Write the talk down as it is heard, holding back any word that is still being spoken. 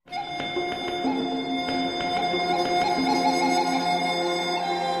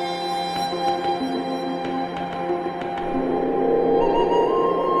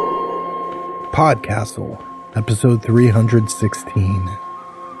PodCastle, Episode 316,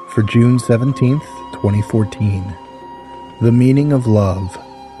 for June 17th, 2014. The Meaning of Love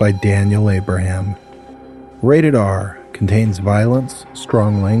by Daniel Abraham. Rated R, contains violence,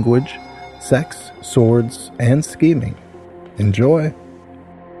 strong language, sex, swords, and scheming. Enjoy.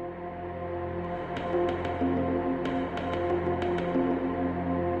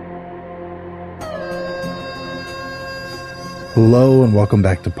 Hello and welcome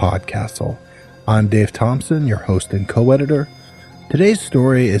back to PodCastle. I'm Dave Thompson, your host and co-editor. Today's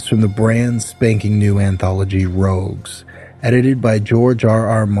story is from the brand spanking new anthology Rogues, edited by George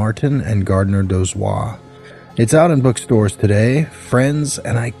R.R. Martin and Gardner Dozois. It's out in bookstores today, friends,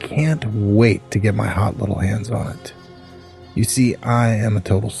 and I can't wait to get my hot little hands on it. You see, I am a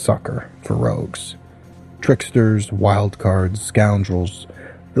total sucker for rogues. Tricksters, wildcards, scoundrels,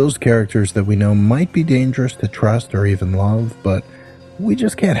 those characters that we know might be dangerous to trust or even love, but we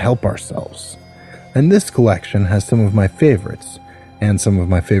just can't help ourselves. And this collection has some of my favorites, and some of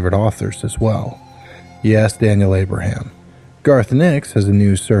my favorite authors as well. Yes, Daniel Abraham. Garth Nix has a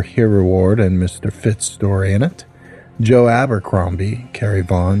new Sir Hereward and Mr. Fitz story in it. Joe Abercrombie, Carrie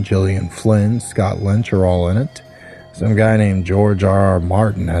Vaughn, Gillian Flynn, Scott Lynch are all in it. Some guy named George R.R.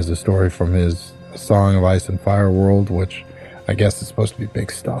 Martin has a story from his Song of Ice and Fire world, which I guess is supposed to be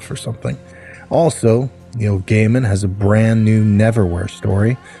big stuff or something. Also, Neil Gaiman has a brand new Neverwhere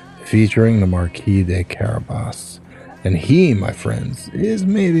story featuring the Marquis de Carabas. And he, my friends, is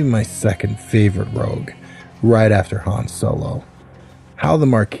maybe my second favorite rogue, right after Han Solo. How the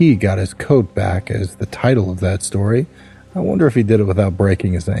Marquis got his coat back as the title of that story, I wonder if he did it without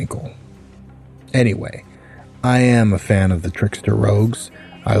breaking his ankle. Anyway, I am a fan of the trickster rogues.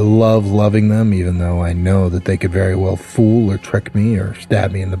 I love loving them, even though I know that they could very well fool or trick me or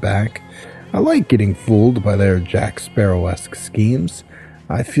stab me in the back. I like getting fooled by their Jack Sparrow-esque schemes.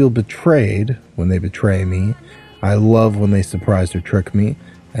 I feel betrayed when they betray me. I love when they surprise or trick me,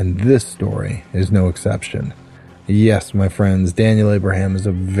 and this story is no exception. Yes, my friends, Daniel Abraham is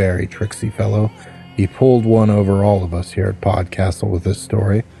a very tricksy fellow. He pulled one over all of us here at PodCastle with this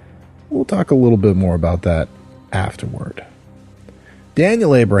story. We'll talk a little bit more about that afterward.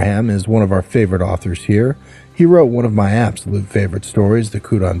 Daniel Abraham is one of our favorite authors here. He wrote one of my absolute favorite stories, The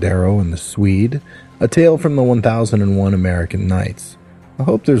Curandero and the Swede, a tale from the 1001 American Nights. I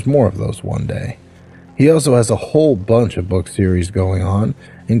hope there's more of those one day. He also has a whole bunch of book series going on,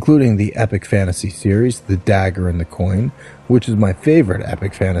 including the epic fantasy series, The Dagger and the Coin, which is my favorite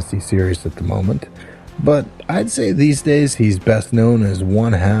epic fantasy series at the moment. But I'd say these days he's best known as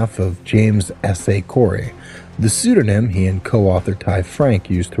one half of James S.A. Corey, the pseudonym he and co-author Ty Frank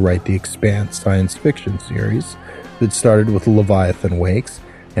used to write the Expanse science fiction series that started with Leviathan Wakes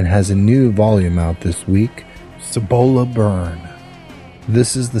and has a new volume out this week, Cibola Burn.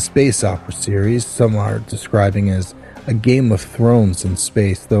 This is the space opera series some are describing as a Game of Thrones in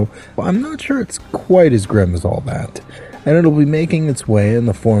space, though I'm not sure it's quite as grim as all that. And it'll be making its way in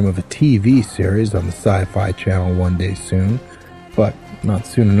the form of a TV series on the Sci-Fi Channel one day soon, but not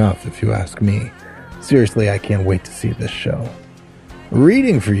soon enough if you ask me. Seriously, I can't wait to see this show.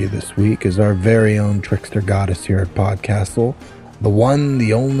 Reading for you this week is our very own trickster goddess here at PodCastle, the one,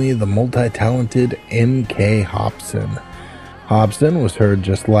 the only, the multi-talented M.K. Hobson. Hobson was heard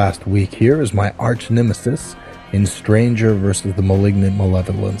just last week here as my arch-nemesis in Stranger vs. the Malignant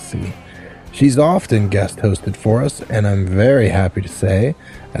Malevolency. She's often guest-hosted for us, and I'm very happy to say,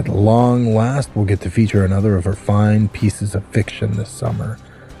 at long last, we'll get to feature another of her fine pieces of fiction this summer.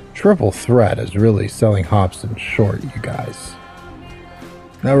 Triple Threat is really selling Hobson short, you guys.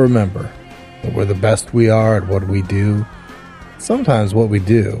 Now remember that we're the best we are at what we do. Sometimes what we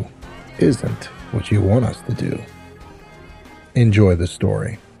do isn't what you want us to do. Enjoy the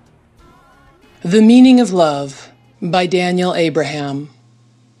story. The Meaning of Love by Daniel Abraham.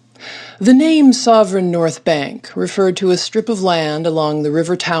 The name Sovereign North Bank referred to a strip of land along the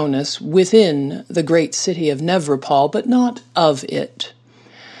River Taunus within the great city of Nevrapol, but not of it.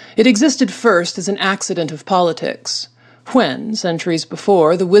 It existed first as an accident of politics, when, centuries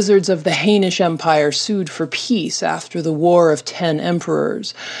before, the wizards of the Hainish Empire sued for peace after the War of 10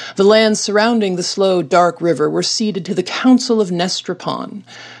 Emperors. The lands surrounding the slow, dark river were ceded to the Council of Nestrapon,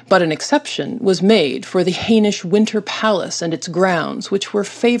 but an exception was made for the Hainish Winter Palace and its grounds, which were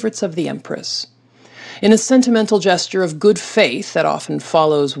favorites of the Empress. In a sentimental gesture of good faith that often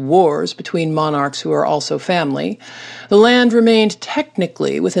follows wars between monarchs who are also family, the land remained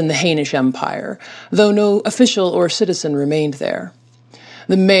technically within the Hainish Empire, though no official or citizen remained there.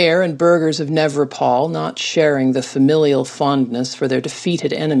 The mayor and burghers of Nevrapol, not sharing the familial fondness for their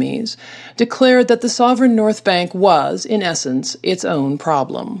defeated enemies, declared that the sovereign North Bank was, in essence, its own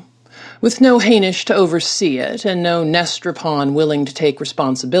problem. With no Hainish to oversee it, and no Nestrapon willing to take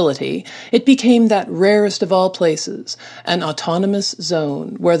responsibility, it became that rarest of all places, an autonomous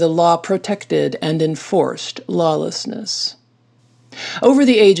zone where the law protected and enforced lawlessness. Over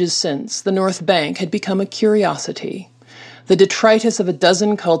the ages since, the North Bank had become a curiosity. The detritus of a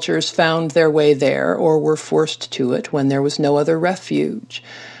dozen cultures found their way there, or were forced to it when there was no other refuge.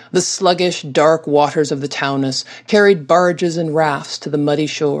 The sluggish, dark waters of the Taunus carried barges and rafts to the muddy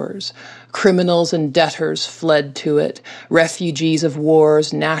shores. Criminals and debtors fled to it, refugees of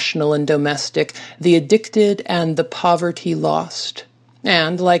wars, national and domestic, the addicted and the poverty-lost.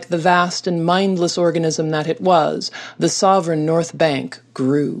 And, like the vast and mindless organism that it was, the sovereign North Bank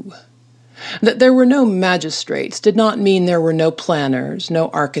grew. That there were no magistrates did not mean there were no planners, no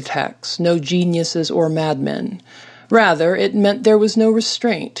architects, no geniuses or madmen. Rather, it meant there was no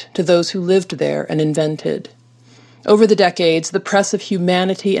restraint to those who lived there and invented. Over the decades, the press of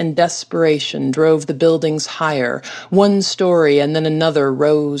humanity and desperation drove the buildings higher. One story and then another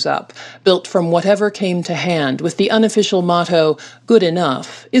rose up, built from whatever came to hand, with the unofficial motto, "Good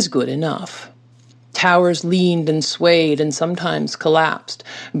enough is good enough." Towers leaned and swayed and sometimes collapsed,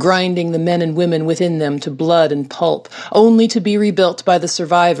 grinding the men and women within them to blood and pulp, only to be rebuilt by the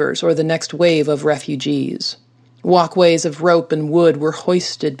survivors or the next wave of refugees. Walkways of rope and wood were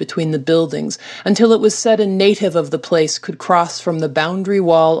hoisted between the buildings until it was said a native of the place could cross from the boundary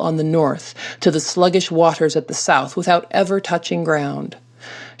wall on the north to the sluggish waters at the south without ever touching ground.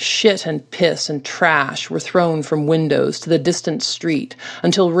 Shit and piss and trash were thrown from windows to the distant street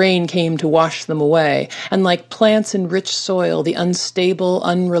until rain came to wash them away, and like plants in rich soil, the unstable,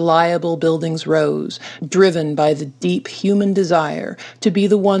 unreliable buildings rose, driven by the deep human desire to be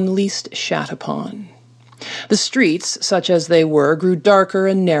the one least shat upon. The streets, such as they were, grew darker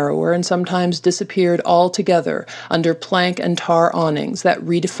and narrower and sometimes disappeared altogether under plank and tar awnings that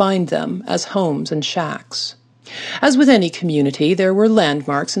redefined them as homes and shacks. As with any community, there were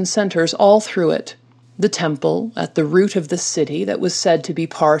landmarks and centers all through it. The temple, at the root of the city that was said to be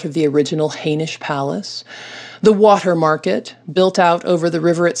part of the original Hainish palace. The water market, built out over the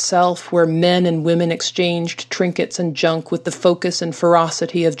river itself, where men and women exchanged trinkets and junk with the focus and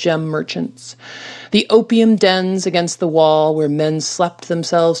ferocity of gem merchants. The opium dens against the wall, where men slept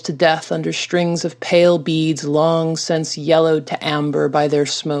themselves to death under strings of pale beads long since yellowed to amber by their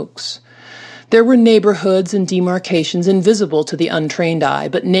smokes. There were neighborhoods and demarcations invisible to the untrained eye,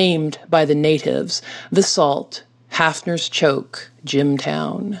 but named by the natives: the Salt, Hafner's Choke,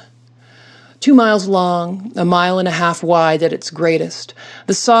 Jimtown. 2 miles long, 1.5 miles wide at its greatest,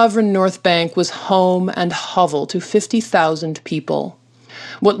 the sovereign North Bank was home and hovel to 50,000 people.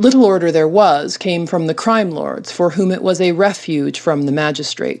 What little order there was came from the crime lords, for whom it was a refuge from the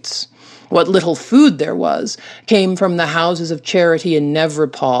magistrates. What little food there was came from the houses of charity in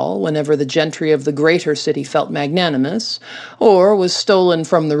Nevrapol whenever the gentry of the greater city felt magnanimous, or was stolen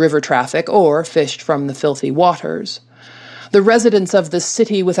from the river traffic, or fished from the filthy waters. The residents of the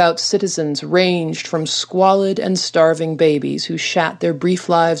city without citizens ranged from squalid and starving babies who shat their brief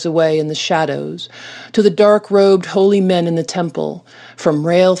lives away in the shadows, to the dark-robed holy men in the temple, from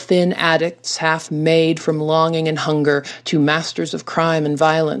rail-thin addicts half-made from longing and hunger to masters of crime and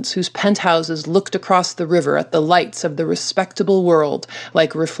violence whose penthouses looked across the river at the lights of the respectable world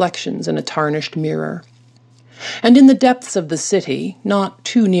like reflections in a tarnished mirror. And in the depths of the city, not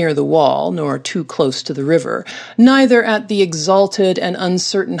too near the wall, nor too close to the river, neither at the exalted and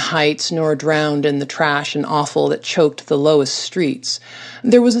uncertain heights, nor drowned in the trash and offal that choked the lowest streets,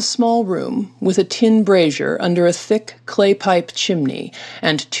 there was a small room with a tin brazier under a thick clay-pipe chimney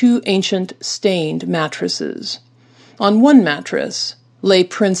and 2 ancient, stained mattresses. On one mattress lay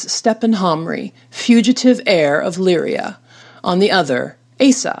Prince Stepan Hamri, fugitive heir of Lyria. On the other,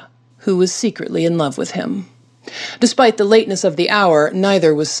 Asa, who was secretly in love with him. Despite the lateness of the hour,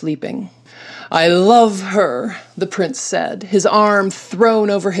 neither was sleeping. "I love her," the prince said, his arm thrown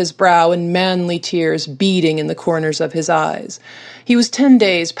over his brow and manly tears beading in the corners of his eyes. He was 10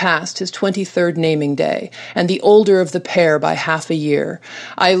 days past his 23rd naming day, and the older of the pair by half a year.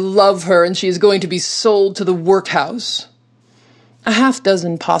 "I love her, and she is going to be sold to the workhouse." A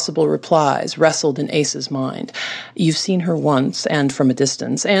half-dozen possible replies wrestled in Asa's mind. "You've seen her once, and from a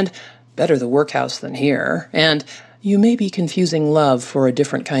distance," and "better the workhouse than here," and "you may be confusing love for a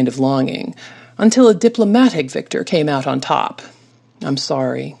different kind of longing," until a diplomatic victor came out on top. "I'm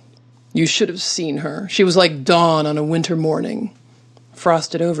sorry. You should have seen her. She was like dawn on a winter morning."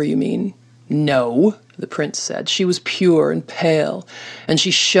 "Frosted over, you mean?" "No," the prince said. "She was pure and pale, and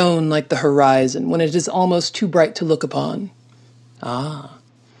she shone like the horizon when it is almost too bright to look upon." "Ah."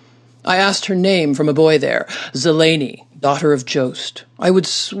 "I asked her name from a boy there. Zeleny, daughter of Jost. I would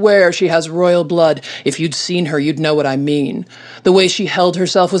swear she has royal blood. If you'd seen her, you'd know what I mean. The way she held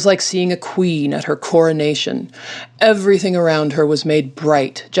herself was like seeing a queen at her coronation. Everything around her was made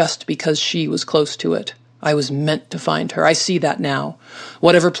bright just because she was close to it. I was meant to find her. I see that now.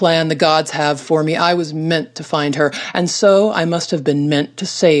 Whatever plan the gods have for me, I was meant to find her, and so I must have been meant to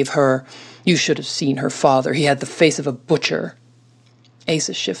save her. You should have seen her father. He had the face of a butcher.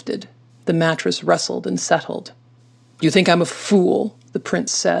 Asa shifted. The mattress rustled and settled. You think I'm a fool, the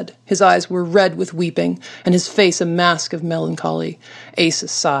prince said. His eyes were red with weeping, and his face a mask of melancholy. Asa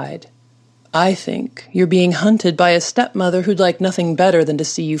sighed. I think you're being hunted by a stepmother who'd like nothing better than to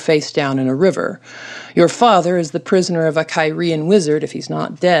see you face down in a river. Your father is the prisoner of a Kyrian wizard, if he's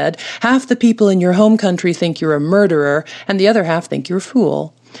not dead. Half the people in your home country think you're a murderer, and the other half think you're a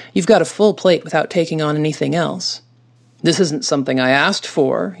fool. You've got a full plate without taking on anything else. This isn't something I asked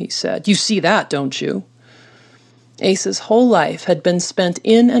for, he said. You see that, don't you? Asa's whole life had been spent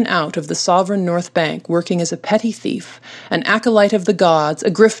in and out of the sovereign North Bank working as a petty thief, an acolyte of the gods, a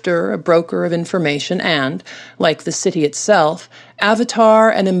grifter, a broker of information, and, like the city itself,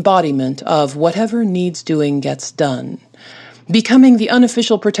 avatar and embodiment of whatever needs doing gets done. Becoming the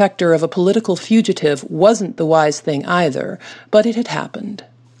unofficial protector of a political fugitive wasn't the wise thing either, but it had happened.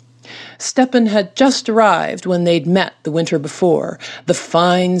 Stepan had just arrived when they'd met the winter before, the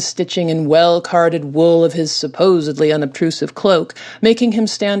fine stitching and well-carded wool of his supposedly unobtrusive cloak making him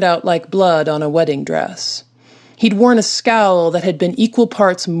stand out like blood on a wedding dress. He'd worn a scowl that had been equal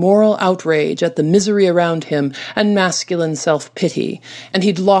parts moral outrage at the misery around him and masculine self-pity, and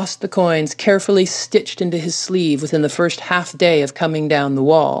he'd lost the coins carefully stitched into his sleeve within the first half-day of coming down the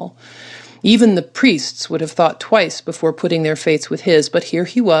wall. Even the priests would have thought twice before putting their fates with his, but here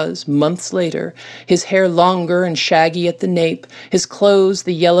he was, months later, his hair longer and shaggy at the nape, his clothes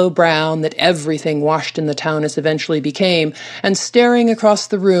the yellow-brown that everything washed in the Taunus eventually became, and staring across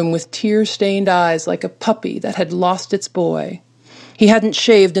the room with tear-stained eyes like a puppy that had lost its boy. He hadn't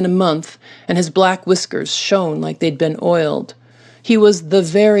shaved in a month, and his black whiskers shone like they'd been oiled. He was the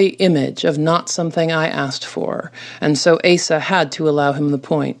very image of not something I asked for, and so Asa had to allow him the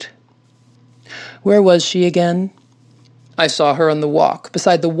point. Where was she again? I saw her on the walk,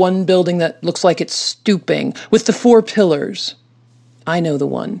 beside the one building that looks like it's stooping, with the 4 pillars. I know the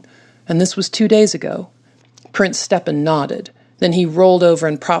one, and this was 2 days ago. Prince Stepan nodded. Then he rolled over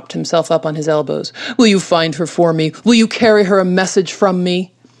and propped himself up on his elbows. Will you find her for me? Will you carry her a message from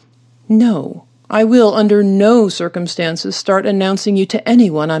me? No, I will under no circumstances start announcing you to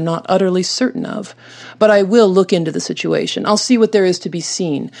anyone I'm not utterly certain of. But I will look into the situation. I'll see what there is to be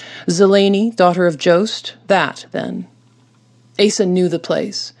seen. Zelene, daughter of Jost, that, then. Asa knew the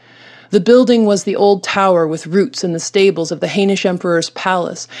place. The building was the old tower with roots in the stables of the Hainish Emperor's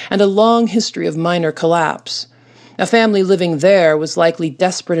palace and a long history of minor collapse. A family living there was likely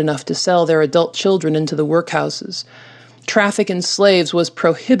desperate enough to sell their adult children into the workhouses. Traffic in slaves was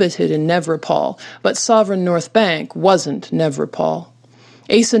prohibited in Nevrapol, but sovereign North Bank wasn't Nevrapol.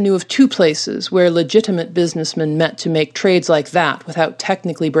 Asa knew of 2 places where legitimate businessmen met to make trades like that without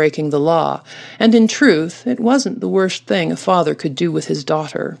technically breaking the law, and in truth, it wasn't the worst thing a father could do with his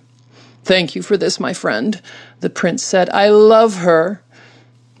daughter. Thank you for this, my friend, the prince said. I love her.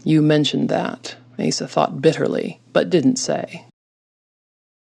 You mentioned that, Asa thought bitterly, but didn't say.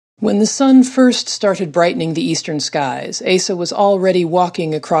 When the sun first started brightening the eastern skies, Asa was already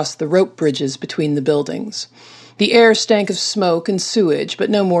walking across the rope bridges between the buildings. The air stank of smoke and sewage, but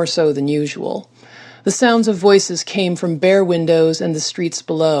no more so than usual. The sounds of voices came from bare windows and the streets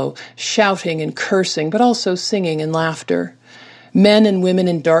below, shouting and cursing, but also singing and laughter. Men and women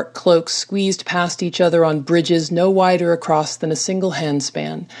in dark cloaks squeezed past each other on bridges no wider across than a single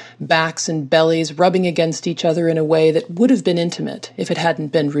handspan, backs and bellies rubbing against each other in a way that would have been intimate if it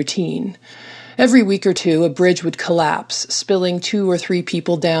hadn't been routine. Every week or 2, a bridge would collapse, spilling 2 or 3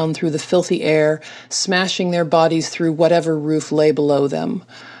 people down through the filthy air, smashing their bodies through whatever roof lay below them.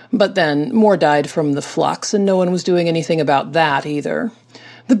 But then, more died from the flux, and no one was doing anything about that either.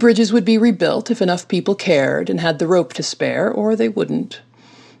 The bridges would be rebuilt if enough people cared and had the rope to spare, or they wouldn't.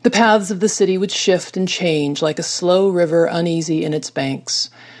 The paths of the city would shift and change like a slow river uneasy in its banks.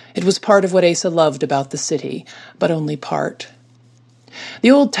 It was part of what Asa loved about the city, but only part.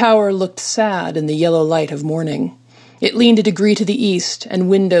 The old tower looked sad in the yellow light of morning. It leaned a degree to the east, and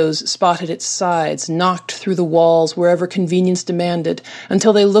windows spotted its sides, knocked through the walls wherever convenience demanded,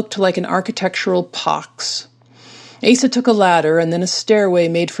 until they looked like an architectural pox. Asa took a ladder and then a stairway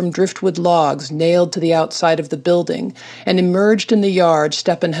made from driftwood logs nailed to the outside of the building, and emerged in the yard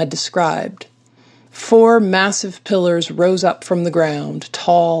Stepan had described. 4 massive pillars rose up from the ground,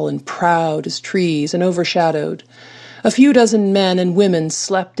 tall and proud as trees and overshadowed. A few dozen men and women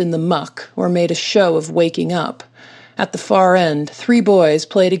slept in the muck or made a show of waking up. At the far end, 3 boys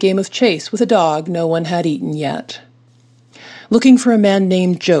played a game of chase with a dog no one had eaten yet. "Looking for a man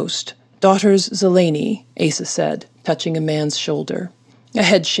named Jost, daughters Zeleny," Asa said, touching a man's shoulder. A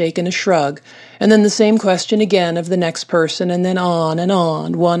headshake and a shrug, and then the same question again of the next person, and then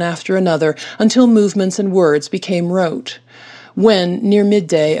on, one after another, until movements and words became rote. When, near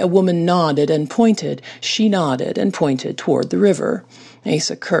midday, a woman nodded and pointed, she nodded and pointed toward the river.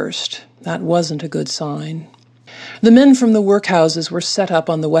 Asa cursed. That wasn't a good sign. The men from the workhouses were set up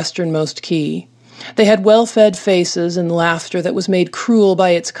on the westernmost quay. They had well-fed faces and laughter that was made cruel by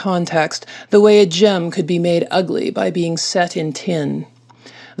its context, the way a gem could be made ugly by being set in tin.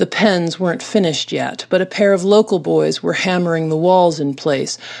 The pens weren't finished yet, but a pair of local boys were hammering the walls in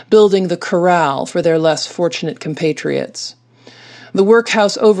place, building the corral for their less fortunate compatriots. The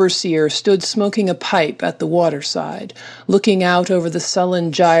workhouse overseer stood smoking a pipe at the waterside, looking out over the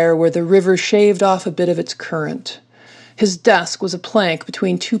sullen gyre where the river shaved off a bit of its current. His desk was a plank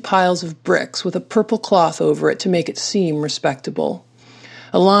between 2 piles of bricks with a purple cloth over it to make it seem respectable.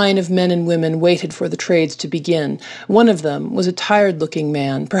 A line of men and women waited for the trades to begin. One of them was a tired-looking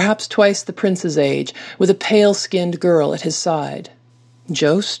man, perhaps twice the prince's age, with a pale-skinned girl at his side.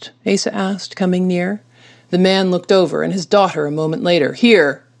 "Jost?" Asa asked, coming near. The man looked over, and his daughter a moment later.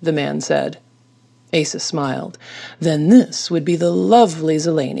 "Here," the man said. Asa smiled. Then this would be the lovely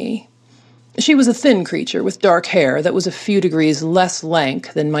Zeleny. She was a thin creature with dark hair that was a few degrees less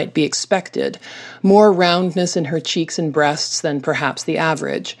lank than might be expected, more roundness in her cheeks and breasts than perhaps the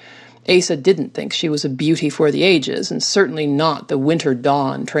average. Asa didn't think she was a beauty for the ages, and certainly not the winter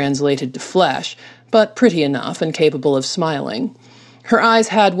dawn translated to flesh, but pretty enough and capable of smiling. Her eyes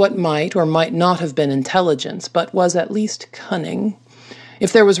had what might or might not have been intelligence, but was at least cunning.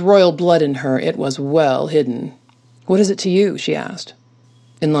 If there was royal blood in her, it was well hidden. "What is it to you?" she asked.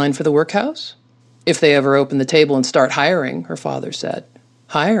 "In line for the workhouse?" "If they ever open the table and start hiring," her father said.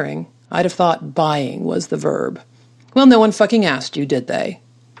 "Hiring? I'd have thought buying was the verb." "Well, no one fucking asked you, did they?"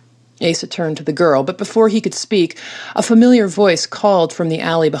 Asa turned to the girl, but before he could speak, a familiar voice called from the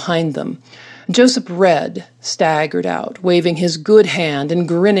alley behind them. Joseph Red staggered out, waving his good hand and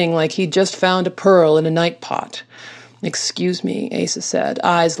grinning like he'd just found a pearl in a night pot. "Excuse me," Asa said,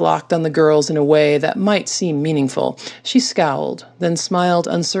 eyes locked on the girl's in a way that might seem meaningful. She scowled, then smiled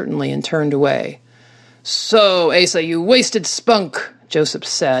uncertainly and turned away. "So, Asa, you wasted spunk," Joseph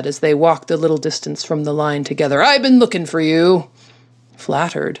said as they walked a little distance from the line together. "I've been looking for you."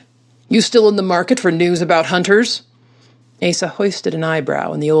 Flattered. "You still in the market for news about hunters?" Asa hoisted an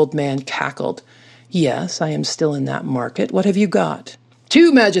eyebrow, and the old man cackled. "Yes, I am still in that market. What have you got?"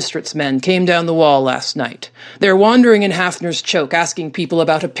 "2 magistrates' men came down the wall last night. They're wandering in Hafner's Choke, asking people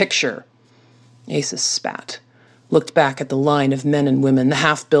about a picture." Asa spat, looked back at the line of men and women, the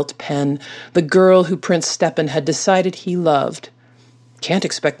half-built pen, the girl who Prince Stepan had decided he loved. "Can't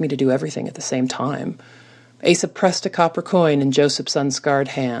expect me to do everything at the same time." Asa pressed a copper coin in Joseph's unscarred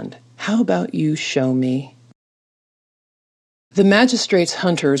hand. "How about you show me?" The magistrates'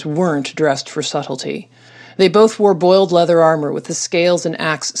 hunters weren't dressed for subtlety. They both wore boiled leather armor with the scales and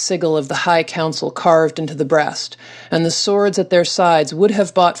axe sigil of the High Council carved into the breast, and the swords at their sides would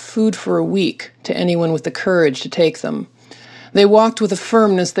have bought food for a week to anyone with the courage to take them. They walked with a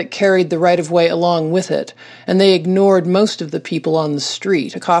firmness that carried the right-of-way along with it, and they ignored most of the people on the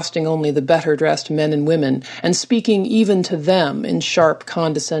street, accosting only the better-dressed men and women, and speaking even to them in sharp,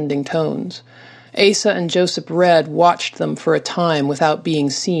 condescending tones. Asa and Joseph Red watched them for a time without being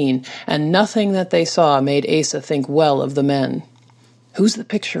seen, and nothing that they saw made Asa think well of the men. "Who's the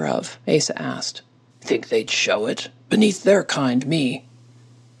picture of?" Asa asked. "Think they'd show it? Beneath their kind, me."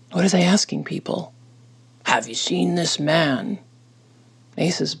 "What are they asking people?" "Have you seen this man?"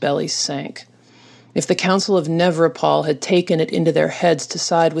 Asa's belly sank. If the Council of Nevrapol had taken it into their heads to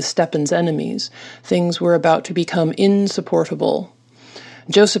side with Stepan's enemies, things were about to become insupportable.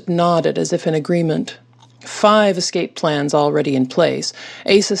 Joseph nodded as if in agreement. 5 escape plans already in place.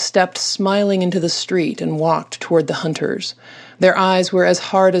 Asa stepped smiling into the street and walked toward the hunters. Their eyes were as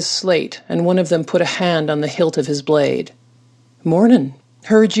hard as slate, and one of them put a hand on the hilt of his blade. "Mornin'.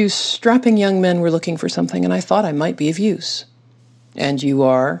 Heard you strapping young men were looking for something, and I thought I might be of use." "And you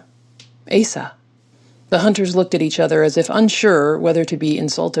are?" "Asa." The hunters looked at each other as if unsure whether to be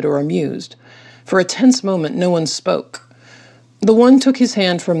insulted or amused. For a tense moment no one spoke. The one took his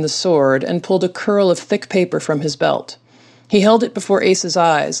hand from the sword and pulled a curl of thick paper from his belt. He held it before Asa's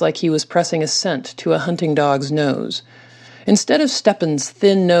eyes like he was pressing a scent to a hunting dog's nose. Instead of Stepan's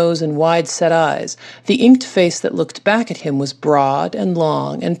thin nose and wide-set eyes, the inked face that looked back at him was broad and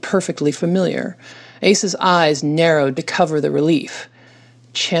long and perfectly familiar. Asa's eyes narrowed to cover the relief.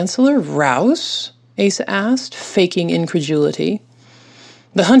 "Chancellor Rouse?" Asa asked, faking incredulity.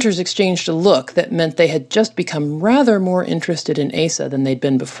 The hunters exchanged a look that meant they had just become rather more interested in Asa than they'd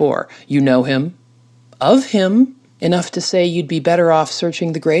been before. "You know him?" "Of him. Enough to say you'd be better off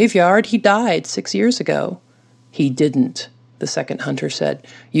searching the graveyard. He died 6 years ago." "He didn't," the second hunter said.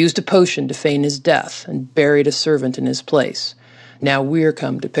 "Used a potion to feign his death and buried a servant in his place. Now we're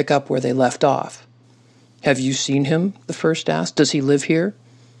come to pick up where they left off." "Have you seen him?" the first asked. "Does he live here?"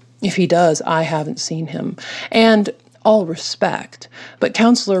 "If he does, I haven't seen him. And, all respect, but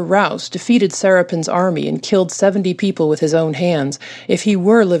Counselor Rouse defeated Serapin's army and killed 70 people with his own hands. If he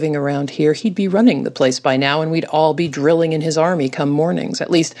were living around here, he'd be running the place by now, and we'd all be drilling in his army come mornings. At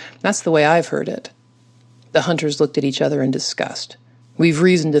least, that's the way I've heard it." The hunters looked at each other in disgust. "We've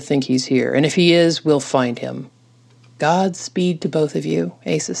reason to think he's here, and if he is, we'll find him." "Godspeed to both of you,"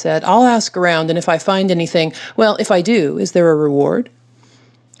 Asa said. "I'll ask around, and if I find anything, well, if I do, is there a reward?"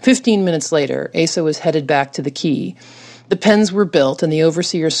 15 minutes later, Asa was headed back to the quay. The pens were built, and the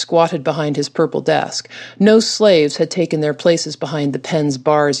overseer squatted behind his purple desk. No slaves had taken their places behind the pen's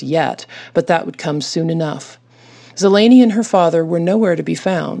bars yet, but that would come soon enough. Zeleny and her father were nowhere to be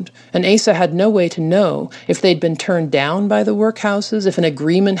found, and Asa had no way to know if they'd been turned down by the workhouses, if an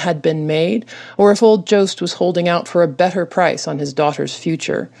agreement had been made, or if old Jost was holding out for a better price on his daughter's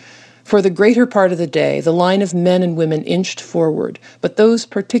future. For the greater part of the day, the line of men and women inched forward, but those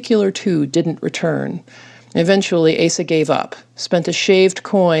particular two didn't return. Eventually, Asa gave up, spent a shaved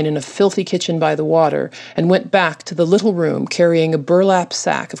coin in a filthy kitchen by the water, and went back to the little room carrying a burlap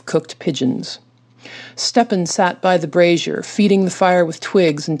sack of cooked pigeons. Stepan sat by the brazier, feeding the fire with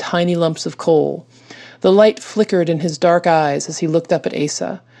twigs and tiny lumps of coal. The light flickered in his dark eyes as he looked up at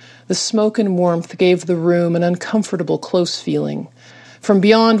Asa. The smoke and warmth gave the room an uncomfortable, close feeling. From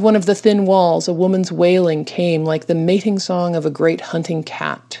beyond one of the thin walls, a woman's wailing came like the mating song of a great hunting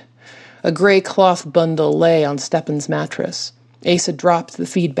cat. A gray cloth bundle lay on Stepan's mattress. Asa dropped the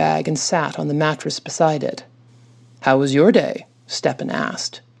feed bag and sat on the mattress beside it. "How was your day?" Stepan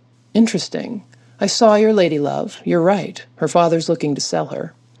asked. "Interesting. I saw your lady love. You're right. Her father's looking to sell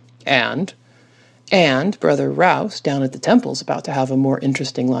her." And Brother Rouse down at the temple's about to have a more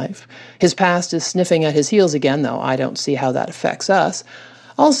interesting life. His past is sniffing at his heels again, though I don't see how that affects us.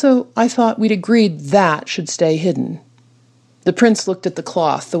 Also, I thought we'd agreed that should stay hidden." The prince looked at the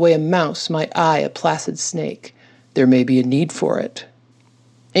cloth the way a mouse might eye a placid snake. "There may be a need for it."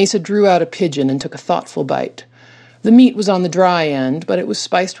 Asa drew out a pigeon and took a thoughtful bite. The meat was on the dry end, but it was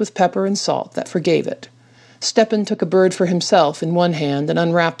spiced with pepper and salt that forgave it. Stepan took a bird for himself in one hand and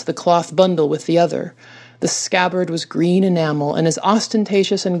unwrapped the cloth bundle with the other. The scabbard was green enamel and as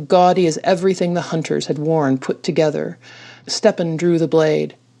ostentatious and gaudy as everything the hunters had worn put together. Stepan drew the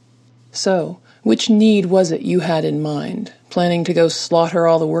blade. "So, which need was it you had in mind? Planning to go slaughter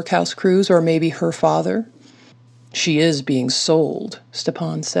all the workhouse crews, or maybe her father?" "She is being sold,"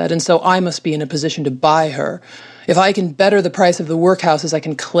 Stepan said, "and so I must be in a position to buy her. If I can better the price of the workhouses, I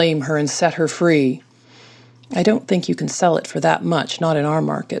can claim her and set her free." "I don't think you can sell it for that much, not in our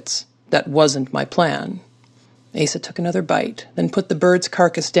markets." "That wasn't my plan." Asa took another bite, then put the bird's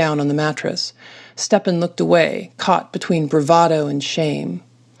carcass down on the mattress. Stepan looked away, caught between bravado and shame.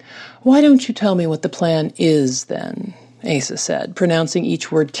 "Why don't you tell me what the plan is, then?" Asa said, pronouncing each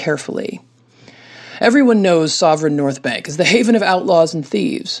word carefully. "Everyone knows Sovereign North Bank is the haven of outlaws and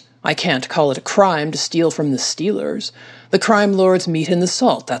thieves. I can't call it a crime to steal from the stealers. The crime lords meet in the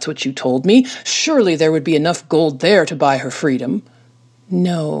salt, that's what you told me. Surely there would be enough gold there to buy her freedom."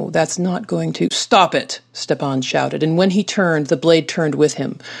 "No, that's not going to—" "Stop it!" Stepan shouted, and when he turned, the blade turned with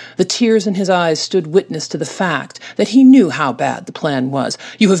him. The tears in his eyes stood witness to the fact that he knew how bad the plan was.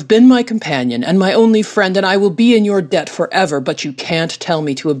 "You have been my companion and my only friend, and I will be in your debt forever, but you can't tell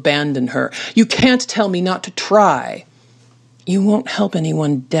me to abandon her. You can't tell me not to try." "You won't help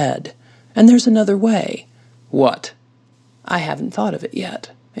anyone dead, and there's another way." "What?" "I haven't thought of it yet,"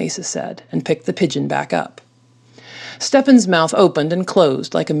 Asa said, and picked the pigeon back up. Stepan's mouth opened and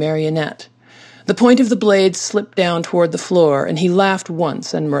closed like a marionette. The point of the blade slipped down toward the floor, and he laughed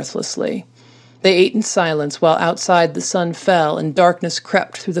once and mirthlessly. They ate in silence while outside the sun fell and darkness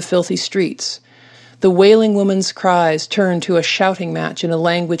crept through the filthy streets. The wailing woman's cries turned to a shouting match in a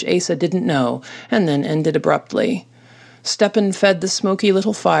language Asa didn't know, and then ended abruptly. Stepan fed the smoky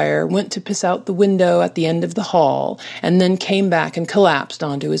little fire, went to piss out the window at the end of the hall, and then came back and collapsed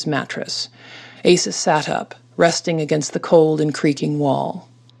onto his mattress. Asa sat up, resting against the cold and creaking wall.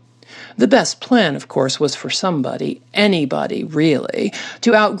 The best plan, of course, was for somebody, anybody really,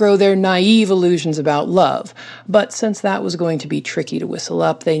 to outgrow their naive illusions about love, but since that was going to be tricky to whistle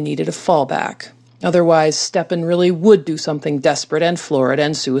up, they needed a fallback. Otherwise, Stepan really would do something desperate and florid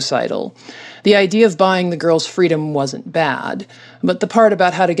and suicidal. The idea of buying the girl's freedom wasn't bad, but the part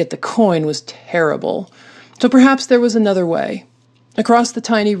about how to get the coin was terrible. So perhaps there was another way. Across the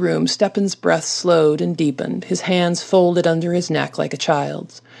tiny room, Stepan's breath slowed and deepened, his hands folded under his neck like a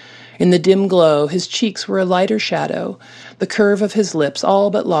child's. In the dim glow, his cheeks were a lighter shadow, the curve of his lips all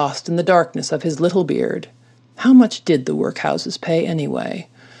but lost in the darkness of his little beard. How much did the workhouses pay anyway?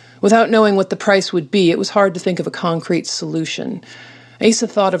 Without knowing what the price would be, it was hard to think of a concrete solution. Asa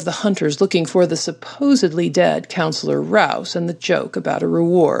thought of the hunters looking for the supposedly dead Counselor Rouse and the joke about a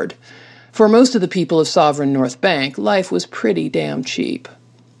reward. For most of the people of Sovereign North Bank, life was pretty damn cheap.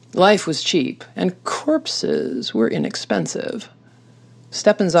 Life was cheap, and corpses were inexpensive.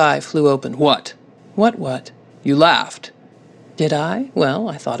 Stepan's eye flew open. What? What? You laughed. Did I? Well,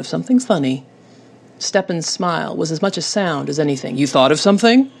 I thought of something funny. Stepan's smile was as much a sound as anything. You thought of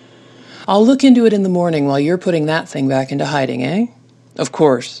something? I'll look into it in the morning while you're putting that thing back into hiding, eh? Of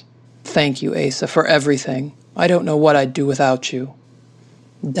course. Thank you, Asa, for everything. I don't know what I'd do without you.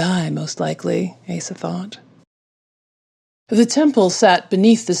 Die, most likely, Asa thought. The temple sat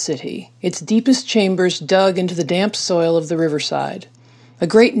beneath the city, its deepest chambers dug into the damp soil of the riverside. A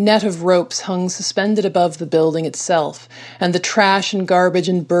great net of ropes hung suspended above the building itself, and the trash and garbage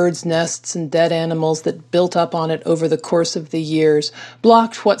and birds' nests and dead animals that built up on it over the course of the years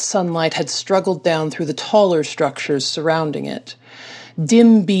blocked what sunlight had struggled down through the taller structures surrounding it.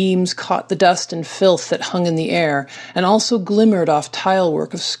 Dim beams caught the dust and filth that hung in the air, and also glimmered off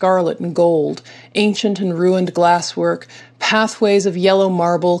tilework of scarlet and gold, ancient and ruined glasswork, pathways of yellow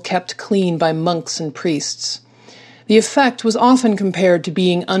marble kept clean by monks and priests. The effect was often compared to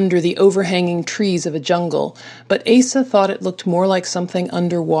being under the overhanging trees of a jungle, but Asa thought it looked more like something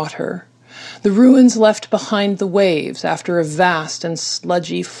underwater. The ruins left behind the waves after a vast and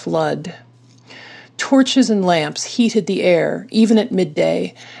sludgy flood. Torches and lamps heated the air, even at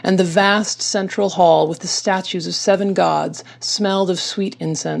midday, and the vast central hall with the statues of 7 gods smelled of sweet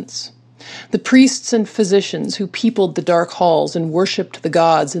incense. The priests and physicians who peopled the dark halls and worshipped the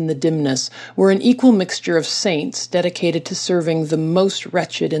gods in the dimness were an equal mixture of saints dedicated to serving the most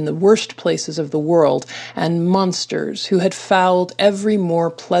wretched in the worst places of the world, and monsters who had fouled every more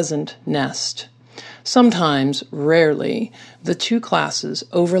pleasant nest. Sometimes, rarely, the two classes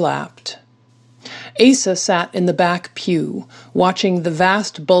overlapped. Asa sat in the back pew, watching the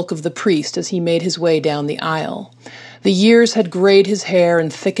vast bulk of the priest as he made his way down the aisle. The years had grayed his hair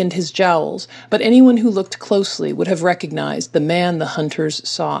and thickened his jowls, but anyone who looked closely would have recognized the man the hunters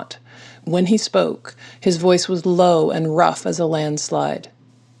sought. When he spoke, his voice was low and rough as a landslide.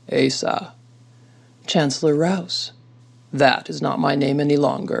 Asa. Chancellor Rouse. That is not my name any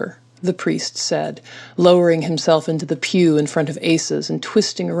longer, the priest said, lowering himself into the pew in front of Asa's and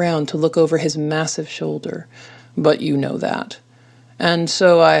twisting around to look over his massive shoulder. But you know that. And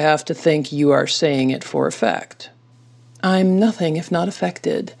so I have to think you are saying it for effect. I'm nothing if not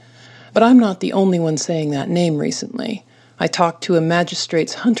affected. But I'm not the only one saying that name recently. I talked to a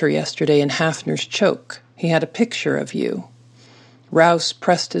magistrate's hunter yesterday in Hafner's Choke. He had a picture of you. Rouse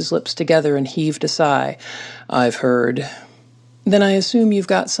pressed his lips together and heaved a sigh. I've heard. Then I assume you've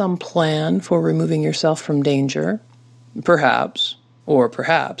got some plan for removing yourself from danger? Perhaps. Or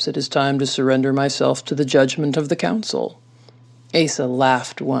perhaps it is time to surrender myself to the judgment of the council. Asa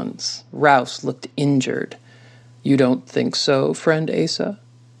laughed once. Rouse looked injured. You don't think so, friend Asa?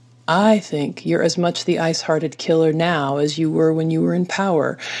 I think you're as much the ice-hearted killer now as you were when you were in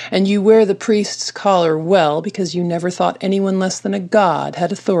power, and you wear the priest's collar well because you never thought anyone less than a god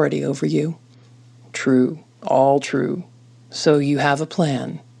had authority over you. True, all true. So you have a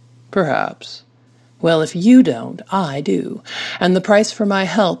plan? Perhaps. Well, if you don't, I do, and the price for my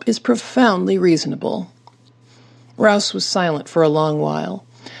help is profoundly reasonable. Rouse was silent for a long while.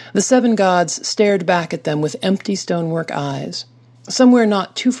 The 7 gods stared back at them with empty stonework eyes. Somewhere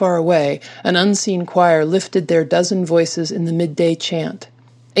not too far away, an unseen choir lifted their 12 voices in the midday chant.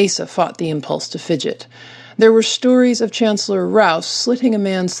 Asa fought the impulse to fidget. There were stories of Chancellor Rouse slitting a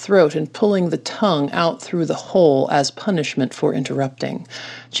man's throat and pulling the tongue out through the hole as punishment for interrupting.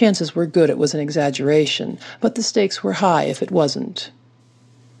 Chances were good it was an exaggeration, but the stakes were high if it wasn't.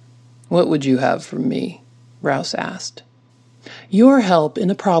 What would you have from me? Rouse asked. Your help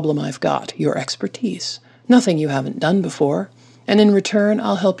in a problem I've got, your expertise. Nothing you haven't done before. And in return,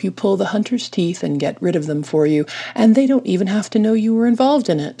 I'll help you pull the hunter's teeth and get rid of them for you, and they don't even have to know you were involved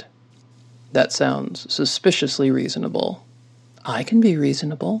in it. That sounds suspiciously reasonable. I can be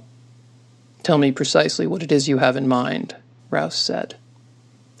reasonable. Tell me precisely what it is you have in mind, Rouse said.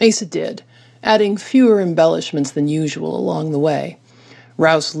 Asa did, adding fewer embellishments than usual along the way.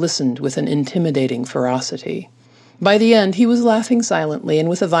 Rouse listened with an intimidating ferocity. By the end, he was laughing silently and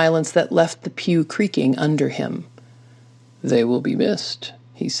with a violence that left the pew creaking under him. "They will be missed,"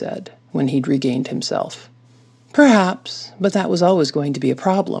 he said, when he'd regained himself. "Perhaps, but that was always going to be a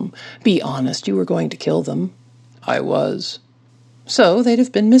problem. Be honest, you were going to kill them." "I was." "So they'd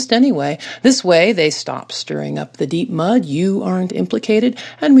have been missed anyway. This way, they stop stirring up the deep mud, you aren't implicated,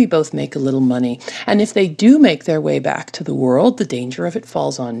 and we both make a little money. And if they do make their way back to the world, the danger of it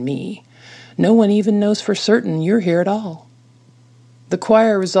falls on me. No one even knows for certain you're here at all." The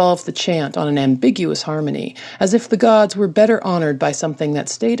choir resolved the chant on an ambiguous harmony, as if the gods were better honored by something that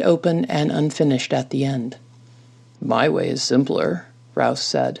stayed open and unfinished at the end. "My way is simpler," Rouse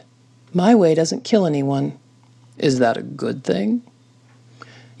said. "My way doesn't kill anyone." "Is that a good thing?"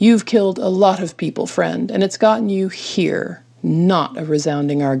 "You've killed a lot of people, friend, and it's gotten you here," not a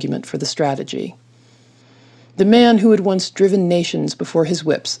resounding argument for the strategy. The man who had once driven nations before his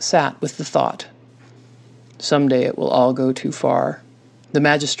whips sat with the thought. "Someday it will all go too far. The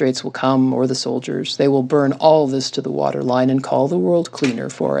magistrates will come, or the soldiers. They will burn all this to the waterline and call the world cleaner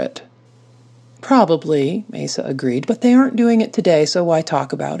for it." "Probably," Asa agreed, "but they aren't doing it today, so why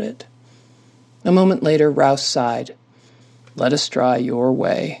talk about it?" A moment later, Rouse sighed. "Let us try your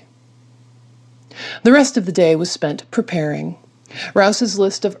way." The rest of the day was spent preparing. Rouse's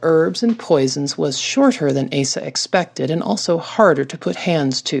list of herbs and poisons was shorter than Asa expected and also harder to put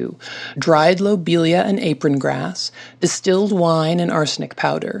hands to. Dried lobelia and apron grass, distilled wine and arsenic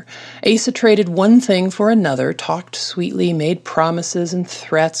powder. Asa traded one thing for another, talked sweetly, made promises and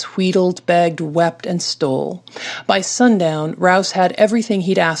threats, wheedled, begged, wept, and stole. By sundown, Rouse had everything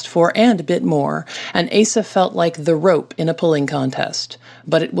he'd asked for and a bit more, and Asa felt like the rope in a pulling contest.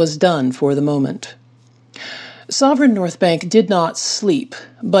 But it was done for the moment. Sovereign North Bank did not sleep,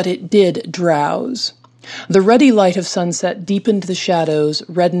 but it did drowse. The ruddy light of sunset deepened the shadows,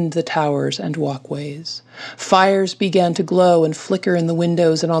 reddened the towers and walkways. Fires began to glow and flicker in the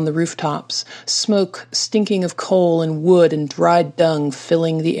windows and on the rooftops, smoke stinking of coal and wood and dried dung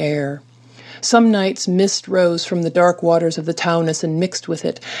filling the air. Some nights mist rose from the dark waters of the Taunus and mixed with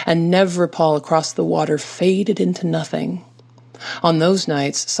it, and Nevrapol across the water faded into nothing. On those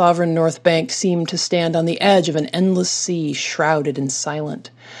nights, Sovereign North Bank seemed to stand on the edge of an endless sea, shrouded and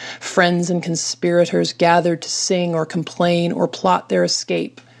silent. Friends and conspirators gathered to sing or complain or plot their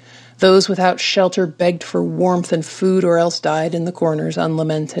escape. Those without shelter begged for warmth and food or else died in the corners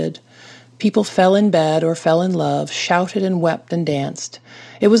unlamented. People fell in bed or fell in love, shouted and wept and danced.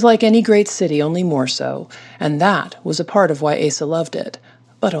 It was like any great city, only more so, and that was a part of why Asa loved it,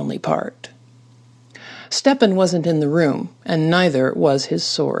 but only part. Stepan wasn't in the room, and neither was his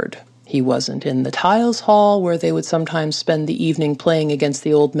sword. He wasn't in the tiles hall, where they would sometimes spend the evening playing against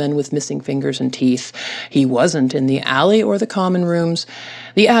the old men with missing fingers and teeth. He wasn't in the alley or the common rooms.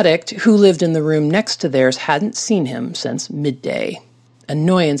 The addict, who lived in the room next to theirs, hadn't seen him since midday.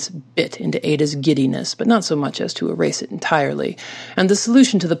 Annoyance bit into Ada's giddiness, but not so much as to erase it entirely, and the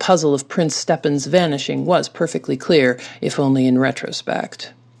solution to the puzzle of Prince Stepan's vanishing was perfectly clear, if only in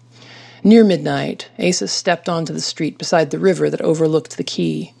retrospect. Near midnight, Asa stepped onto the street beside the river that overlooked the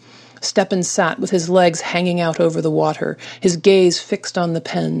quay. Stepan sat with his legs hanging out over the water, his gaze fixed on the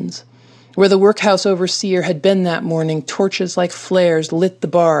pens. Where the workhouse overseer had been that morning, torches like flares lit the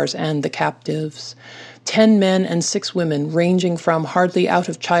bars and the captives. 10 men and 6 women, ranging from hardly out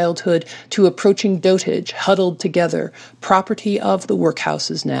of childhood to approaching dotage, huddled together, property of the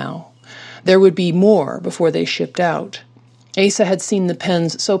workhouses now. There would be more before they shipped out. Asa had seen the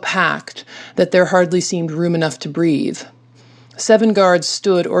pens so packed that there hardly seemed room enough to breathe. 7 guards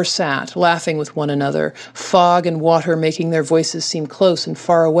stood or sat, laughing with one another, fog and water making their voices seem close and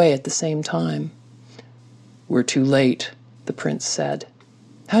far away at the same time. "We're too late," the prince said.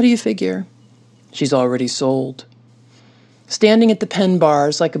 "How do you figure?" "She's already sold." Standing at the pen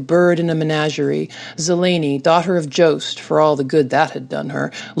bars like a bird in a menagerie, Zelene, daughter of Jost, for all the good that had done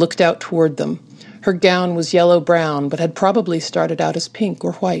her, looked out toward them. Her gown was yellow-brown, but had probably started out as pink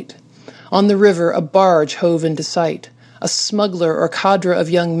or white. On the river, a barge hove into sight, a smuggler or cadre of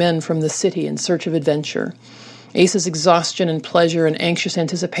young men from the city in search of adventure. Asa's exhaustion and pleasure and anxious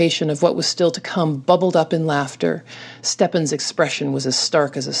anticipation of what was still to come bubbled up in laughter. Stepan's expression was as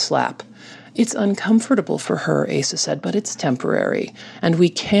stark as a slap. "It's uncomfortable for her," Asa said, "but it's temporary, and we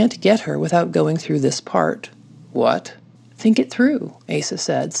can't get her without going through this part." "What?" "Think it through," Asa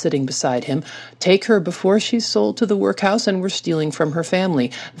said, sitting beside him. "Take her before she's sold to the workhouse and we're stealing from her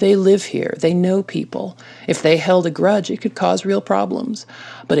family. They live here. They know people. If they held a grudge, it could cause real problems.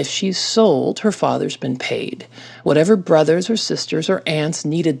 But if she's sold, her father's been paid. Whatever brothers or sisters or aunts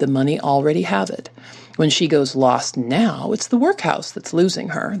needed the money already have it. When she goes lost now, it's the workhouse that's losing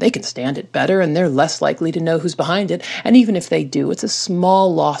her. They can stand it better, and they're less likely to know who's behind it. And even if they do, it's a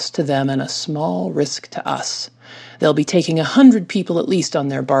small loss to them and a small risk to us. They'll be taking 100 people at least on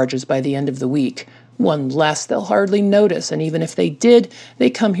their barges by the end of the week. One less they'll hardly notice, and even if they did,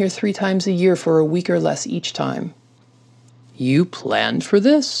 they come here 3 times a year for a week or less each time. You planned for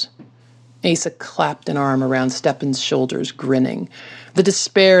this? Asa clapped an arm around Stepan's shoulders, grinning. The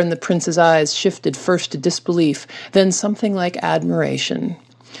despair in the prince's eyes shifted first to disbelief, then something like admiration.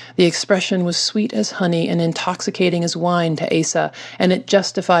 The expression was sweet as honey and intoxicating as wine to Asa, and it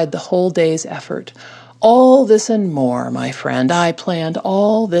justified the whole day's effort. All this and more, my friend. I planned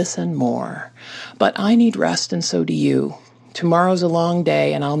all this and more. But I need rest, and so do you. Tomorrow's a long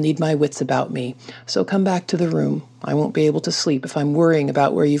day, and I'll need my wits about me. So come back to the room. I won't be able to sleep if I'm worrying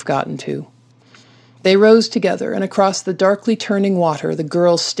about where you've gotten to. They rose together, and across the darkly turning water the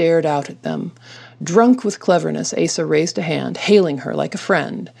girl stared out at them. Drunk with cleverness, Asa raised a hand, hailing her like a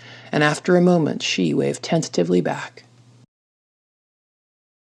friend, and after a moment she waved tentatively back.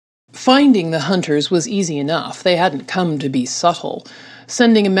 Finding the hunters was easy enough. They hadn't come to be subtle.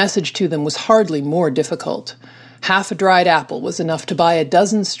 Sending a message to them was hardly more difficult. Half a dried apple was enough to buy a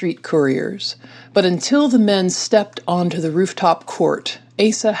dozen street couriers. But until the men stepped onto the rooftop court,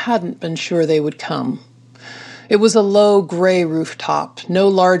 Asa hadn't been sure they would come. It was a low gray rooftop, no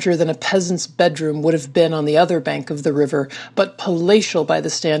larger than a peasant's bedroom would have been on the other bank of the river, but palatial by the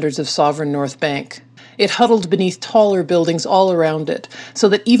standards of sovereign North Bank. It huddled beneath taller buildings all around it, so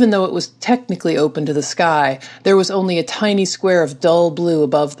that even though it was technically open to the sky, there was only a tiny square of dull blue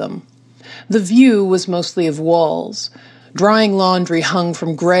above them. The view was mostly of walls. Drying laundry hung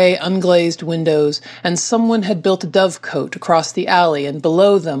from gray, unglazed windows, and someone had built a dovecote across the alley and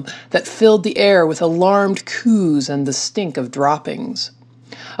below them that filled the air with alarmed coos and the stink of droppings.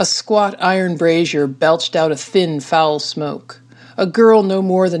 A squat iron brazier belched out a thin, foul smoke. A girl no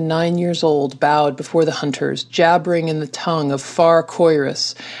more than 9 years old bowed before the hunters, jabbering in the tongue of far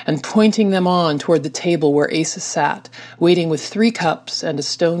Coirus, and pointing them on toward the table where Asa sat, waiting with 3 cups and a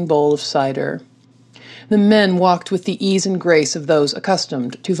stone bowl of cider. The men walked with the ease and grace of those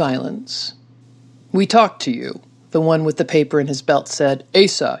accustomed to violence. "We talked to you," the one with the paper in his belt said.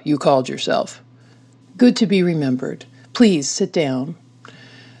 "Asa, you called yourself." "Good to be remembered. Please sit down."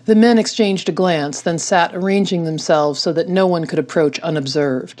 The men exchanged a glance, then sat arranging themselves so that no one could approach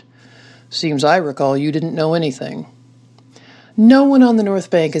unobserved. "Seems I recall you didn't know anything." "No one on the North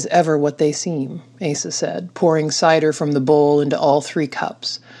Bank is ever what they seem," Asa said, pouring cider from the bowl into all 3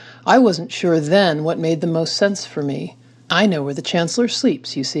 cups. "I wasn't sure then what made the most sense for me. I know where the Chancellor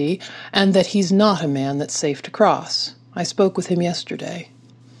sleeps, you see, and that he's not a man that's safe to cross. I spoke with him yesterday."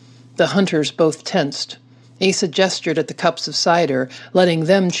 The hunters both tensed. Asa gestured at the cups of cider, letting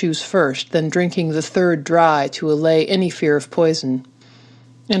them choose first, then drinking the 3rd dry to allay any fear of poison.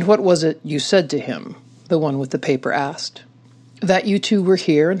 "And what was it you said to him?" the one with the paper asked. "That you 2 were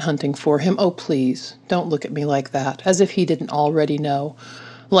here and hunting for him. Oh, please, don't look at me like that, as if he didn't already know.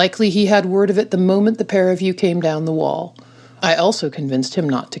 Likely he had word of it the moment the pair of you came down the wall. I also convinced him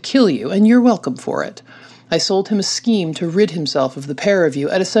not to kill you, and you're welcome for it. I sold him a scheme to rid himself of the pair of you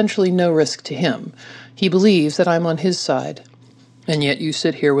at essentially no risk to him. He believes that I'm on his side." "And yet you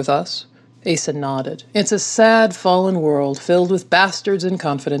sit here with us?" Asa nodded. "It's a sad, fallen world, filled with bastards and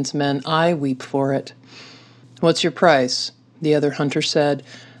confidence men. I weep for it." "What's your price?" the other hunter said,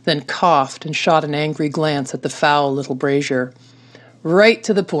 then coughed and shot an angry glance at the foul little brazier. "Right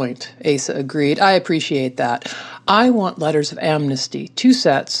to the point," Asa agreed. "I appreciate that. I want letters of amnesty, 2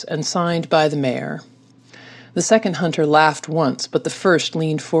 sets, and signed by the mayor." The second hunter laughed once, but the first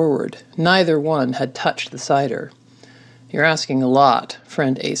leaned forward. Neither one had touched the cider. "You're asking a lot,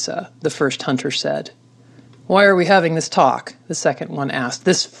 friend Asa," the first hunter said. "Why are we having this talk?" the second one asked.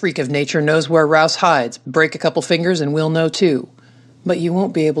 "This freak of nature knows where Rouse hides. Break a couple fingers and we'll know too." "But you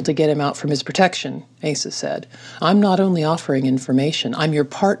won't be able to get him out from his protection," Asa said. "I'm not only offering information, I'm your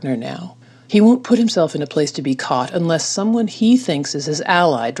partner now. He won't put himself in a place to be caught unless someone he thinks is his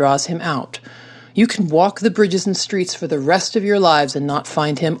ally draws him out. You can walk the bridges and streets for the rest of your lives and not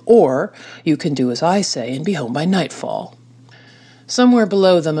find him, or you can do as I say and be home by nightfall." Somewhere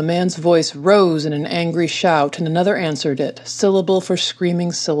below them a man's voice rose in an angry shout, and another answered it, syllable for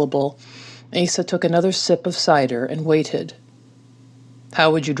screaming syllable. Asa took another sip of cider and waited.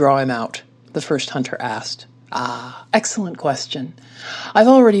 "How would you draw him out?" the first hunter asked. "Ah, excellent question. I've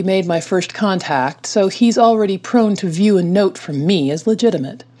already made my first contact, so he's already prone to view a note from me as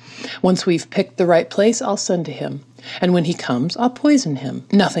legitimate. Once we've picked the right place, I'll send to him. And when he comes, I'll poison him.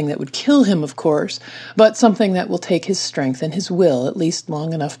 Nothing that would kill him, of course, but something that will take his strength and his will, at least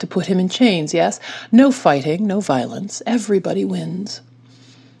long enough to put him in chains, yes? No fighting, no violence. Everybody wins."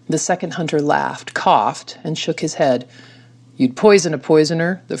 The second hunter laughed, coughed, and shook his head. "You'd poison a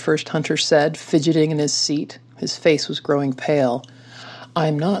poisoner," the first hunter said, fidgeting in his seat. His face was growing pale.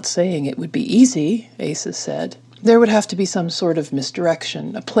 "I'm not saying it would be easy," Asa said. "There would have to be some sort of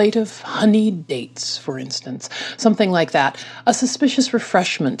misdirection. A plate of honeyed dates, for instance. Something like that. A suspicious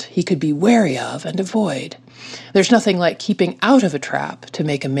refreshment he could be wary of and avoid. There's nothing like keeping out of a trap to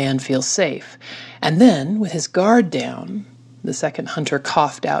make a man feel safe. And then, with his guard down..." The second hunter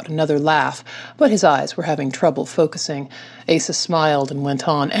coughed out another laugh, but his eyes were having trouble focusing. Asa smiled and went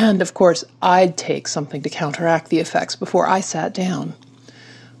on. "And, of course, I'd take something to counteract the effects before I sat down."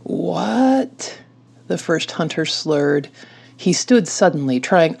 "What?" The first hunter slurred. He stood suddenly,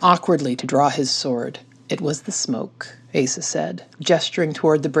 trying awkwardly to draw his sword. "It was the smoke," Asa said, gesturing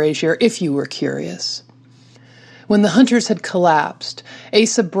toward the brazier, "if you were curious." When the hunters had collapsed,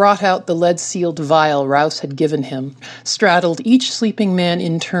 Asa brought out the lead-sealed vial Rouse had given him, straddled each sleeping man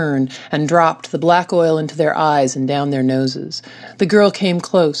in turn, and dropped the black oil into their eyes and down their noses. The girl came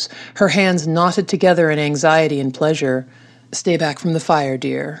close, her hands knotted together in anxiety and pleasure. "Stay back from the fire,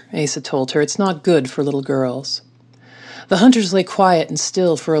 dear," Asa told her. "It's not good for little girls." The hunters lay quiet and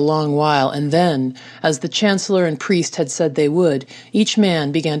still for a long while, and then, as the chancellor and priest had said they would, each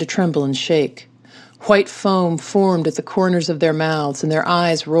man began to tremble and shake. White foam formed at the corners of their mouths, and their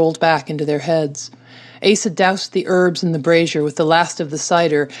eyes rolled back into their heads. Asa doused the herbs in the brazier with the last of the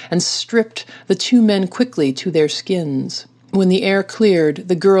cider and stripped the two men quickly to their skins. When the air cleared,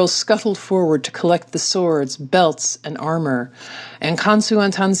 the girls scuttled forward to collect the swords, belts, and armor. "En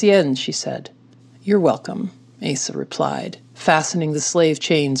consuetancien," she said. "You're welcome," Asa replied, fastening the slave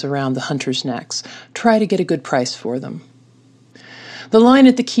chains around the hunters' necks. "Try to get a good price for them." The line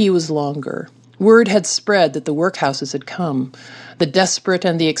at the quay was longer. Word had spread that the workhouses had come. The desperate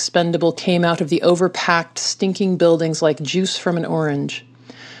and the expendable came out of the overpacked, stinking buildings like juice from an orange.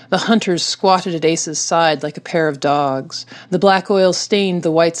 The hunters squatted at Asa's side like a pair of dogs. The black oil stained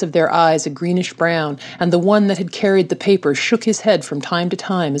the whites of their eyes a greenish-brown, and the one that had carried the paper shook his head from time to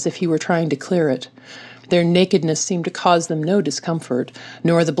time as if he were trying to clear it. Their nakedness seemed to cause them no discomfort,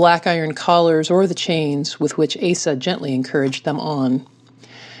 nor the black iron collars or the chains with which Asa gently encouraged them on.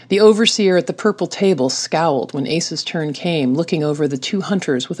 The overseer at the purple table scowled when Asa's turn came, looking over the two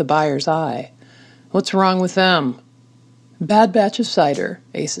hunters with a buyer's eye. "What's wrong with them?" "Bad batch of cider,"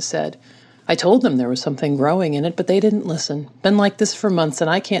 Asa said. "I told them there was something growing in it, but they didn't listen. Been like this for months, and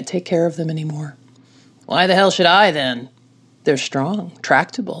I can't take care of them anymore." "Why the hell should I, then?" "They're strong,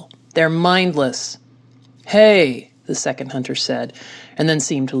 tractable. They're mindless." "Hey," the second hunter said, and then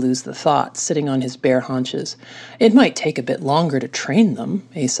seemed to lose the thought, sitting on his bare haunches. "It might take a bit longer to train them,"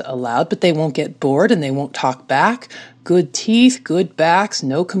 Asa allowed, "but they won't get bored and they won't talk back. Good teeth, good backs,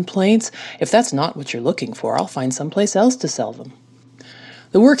 no complaints. If that's not what you're looking for, I'll find someplace else to sell them."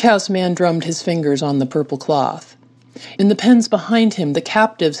 The workhouse man drummed his fingers on the purple cloth. In the pens behind him, the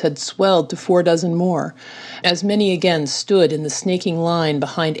captives had swelled to 4 dozen more. As many again stood in the snaking line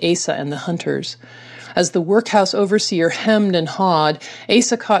behind Asa and the hunters. As the workhouse overseer hemmed and hawed,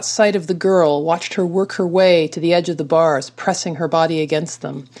 Asa caught sight of the girl, watched her work her way to the edge of the bars, pressing her body against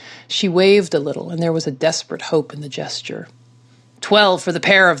them. She waved a little, and there was a desperate hope in the gesture. 12 for the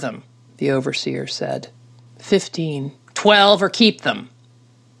pair of them, the overseer said. 15. 12 or keep them.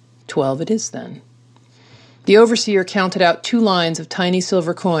 12 it is, then. The overseer counted out 2 lines of tiny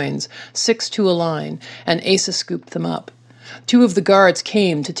silver coins, 6 to a line, and Asa scooped them up. 2 of the guards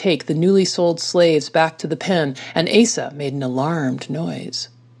came to take the newly sold slaves back to the pen, and Asa made an alarmed noise.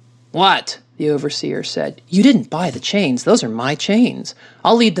 "What?" the overseer said. "You didn't buy the chains. Those are my chains.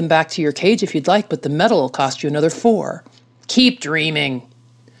 I'll lead them back to your cage if you'd like, but the metal will cost you another 4. "Keep dreaming."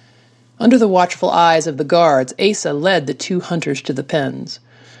 Under the watchful eyes of the guards, Asa led the 2 hunters to the pens.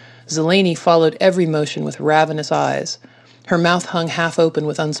 Zeleny followed every motion with ravenous eyes. Her mouth hung half open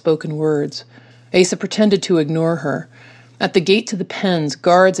with unspoken words. Asa pretended to ignore her. At the gate to the pens,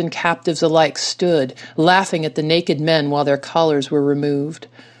 guards and captives alike stood, laughing at the naked men while their collars were removed.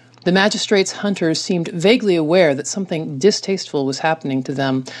 The magistrate's hunters seemed vaguely aware that something distasteful was happening to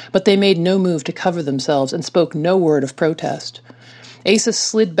them, but they made no move to cover themselves and spoke no word of protest. Asa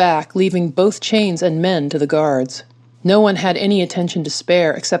slid back, leaving both chains and men to the guards. No one had any attention to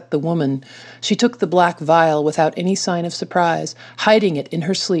spare except the woman. She took the black vial without any sign of surprise, hiding it in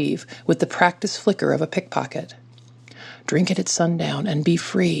her sleeve with the practiced flicker of a pickpocket. "Drink it at sundown and be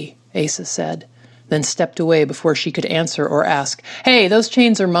free," Asa said, then stepped away before she could answer or ask, "Hey, those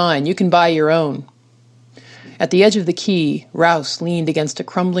chains are mine. You can buy your own." At the edge of the quay, Rouse leaned against a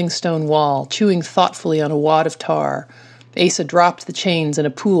crumbling stone wall, chewing thoughtfully on a wad of tar. Asa dropped the chains in a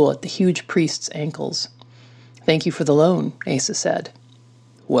pool at the huge priest's ankles. "Thank you for the loan," Asa said.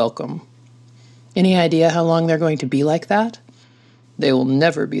 "Welcome." "Any idea how long they're going to be like that?" "They will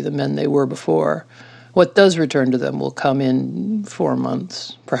never be the men they were before. What does return to them will come in 4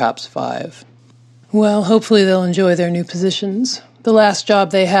 months, perhaps 5. "Well, hopefully they'll enjoy their new positions. The last job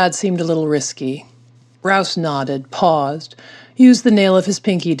they had seemed a little risky." Rouse nodded, paused, used the nail of his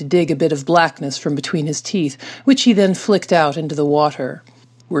pinky to dig a bit of blackness from between his teeth, which he then flicked out into the water.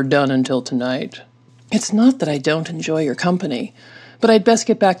 "We're done until tonight." "It's not that I don't enjoy your company, but I'd best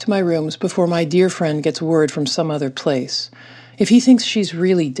get back to my rooms before my dear friend gets word from some other place. If he thinks she's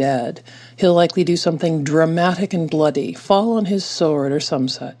really dead, he'll likely do something dramatic and bloody, fall on his sword or some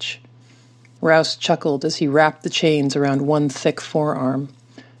such." Rouse chuckled as he wrapped the chains around one thick forearm.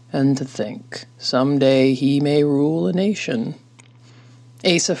 "And to think, someday he may rule a nation."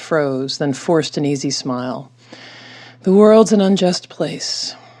 Asa froze, then forced an easy smile. "The world's an unjust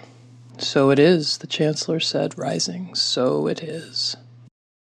place." "So it is," the Chancellor said, rising. "So it is."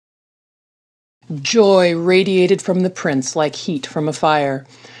 Joy radiated from the prince like heat from a fire.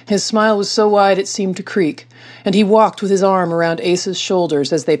 His smile was so wide it seemed to creak, and he walked with his arm around Asa's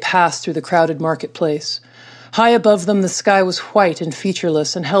shoulders as they passed through the crowded marketplace. High above them, the sky was white and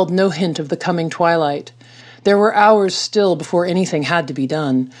featureless and held no hint of the coming twilight. There were hours still before anything had to be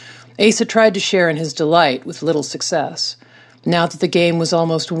done. Asa tried to share in his delight, with little success. Now that the game was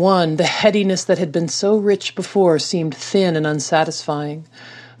almost won, the headiness that had been so rich before seemed thin and unsatisfying.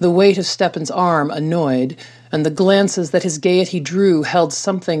 The weight of Stepan's arm annoyed, and the glances that his gaiety drew held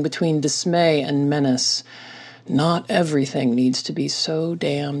something between dismay and menace. Not everything needs to be so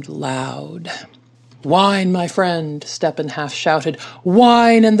damned loud. "Wine, my friend," Stepan half shouted.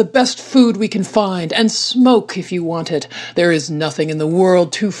 "Wine and the best food we can find, and smoke if you want it. There is nothing in the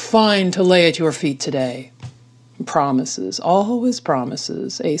world too fine to lay at your feet today." "Promises, always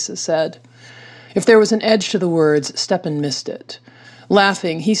promises," Asa said. If there was an edge to the words, Stepan missed it.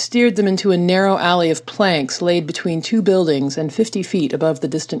 Laughing, he steered them into a narrow alley of planks laid between 2 buildings and 50 feet above the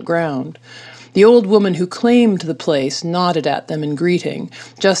distant ground. The old woman who claimed the place nodded at them in greeting,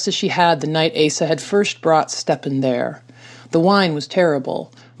 just as she had the night Asa had first brought Stepan there. The wine was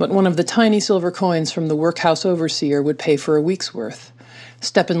terrible, but one of the tiny silver coins from the workhouse overseer would pay for a week's worth.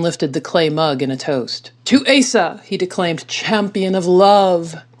 Stepan lifted the clay mug in a toast. "To Asa," he declaimed, "champion of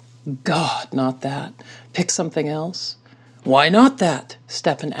love." "God, not that. Pick something else." "Why not that?"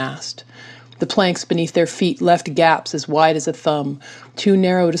 Stepan asked. The planks beneath their feet left gaps as wide as a thumb, too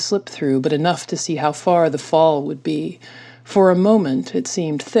narrow to slip through, but enough to see how far the fall would be. For a moment it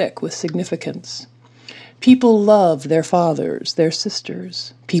seemed thick with significance. People loved their fathers, their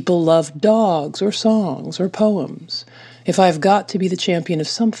sisters. People loved dogs or songs or poems. If I've got to be the champion of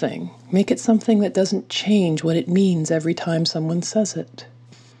something, make it something that doesn't change what it means every time someone says it.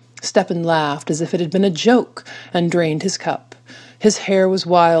 Stepan laughed as if it had been a joke and drained his cup. His hair was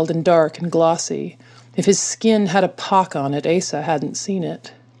wild and dark and glossy. If his skin had a pock on it, Asa hadn't seen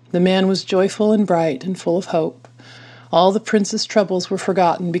it. The man was joyful and bright and full of hope. All the prince's troubles were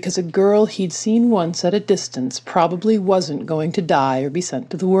forgotten because a girl he'd seen once at a distance probably wasn't going to die or be sent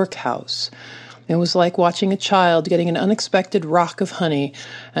to the workhouse. It was like watching a child getting an unexpected rock of honey,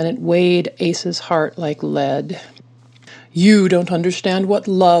 and it weighed Asa's heart like lead. "You don't understand what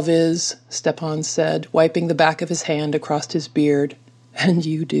love is," Stepan said, wiping the back of his hand across his beard. "And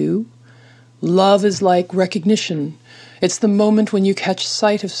you do?" "Love is like recognition. It's the moment when you catch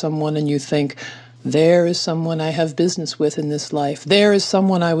sight of someone and you think, there is someone I have business with in this life. There is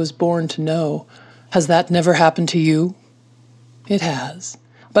someone I was born to know. Has that never happened to you?" "It has,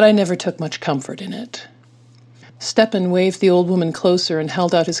 but I never took much comfort in it." Stepan waved the old woman closer and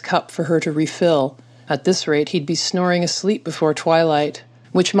held out his cup for her to refill. At this rate, he'd be snoring asleep before twilight,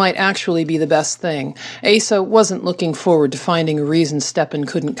 which might actually be the best thing. Asa wasn't looking forward to finding a reason Stepan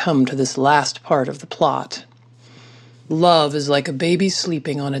couldn't come to this last part of the plot. "Love is like a baby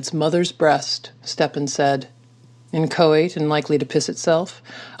sleeping on its mother's breast," Stepan said. "Inchoate and likely to piss itself?"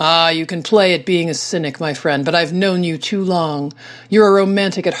 "Ah, you can play at being a cynic, my friend, but I've known you too long. You're a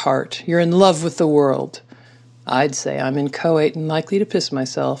romantic at heart. You're in love with the world." "I'd say I'm inchoate and likely to piss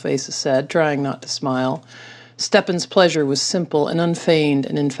myself," Asa said, trying not to smile. Stepan's pleasure was simple and unfeigned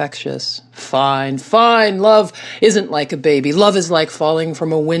and infectious. "Fine, fine. Love isn't like a baby. Love is like falling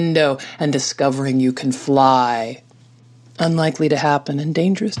from a window and discovering you can fly." "Unlikely to happen and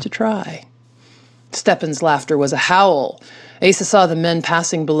dangerous to try." Stepan's laughter was a howl. Asa saw the men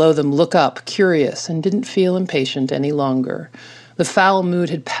passing below them look up, curious, and didn't feel impatient any longer. The foul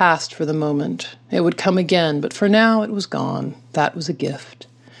mood had passed for the moment. It would come again, but for now it was gone. That was a gift.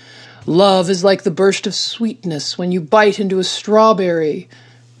 Love is like the burst of sweetness when you bite into a strawberry.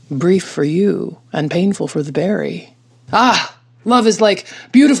 Brief for you, and painful for the berry. Ah! Love is like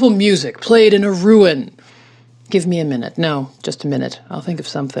beautiful music played in a ruin. Give me a minute. No, just a minute. I'll think of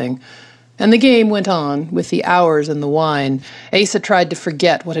something. And the game went on, with the hours and the wine. Asa tried to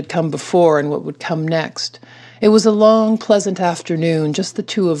forget what had come before and what would come next. It was a long, pleasant afternoon, just the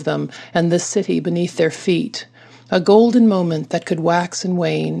two of them, and the city beneath their feet. A golden moment that could wax and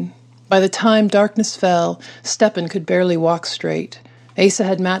wane. By the time darkness fell, Stepan could barely walk straight. Asa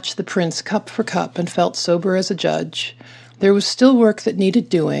had matched the prince cup for cup and felt sober as a judge. There was still work that needed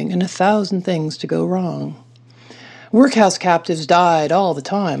doing and 1,000 things to go wrong. Workhouse captives died all the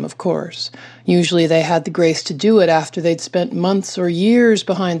time, of course. Usually they had the grace to do it after they'd spent months or years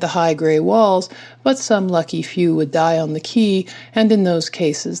behind the high gray walls, but some lucky few would die on the quay, and in those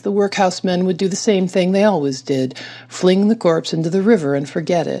cases the workhouse men would do the same thing they always did, fling the corpse into the river and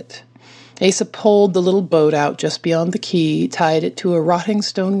forget it. Asa poled the little boat out just beyond the quay, tied it to a rotting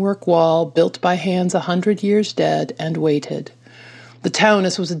stonework wall built by hands 100 years dead, and waited. The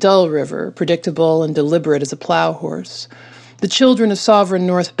Taunus was a dull river, predictable and deliberate as a plow horse. The children of sovereign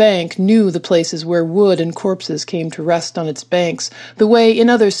North Bank knew the places where wood and corpses came to rest on its banks, the way in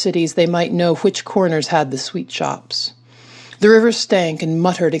other cities they might know which corners had the sweet shops. The river stank and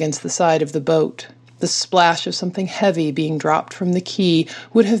muttered against the side of the boat. The splash of something heavy being dropped from the quay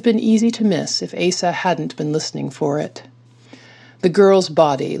would have been easy to miss if Asa hadn't been listening for it. The girl's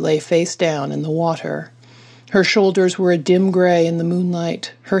body lay face down in the water. Her shoulders were a dim gray in the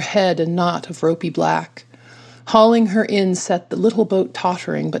moonlight, her head a knot of ropey black. Hauling her in set the little boat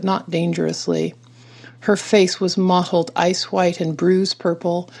tottering, but not dangerously. Her face was mottled ice-white and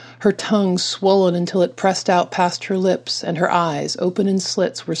bruise-purple, her tongue swollen until it pressed out past her lips, and her eyes, open in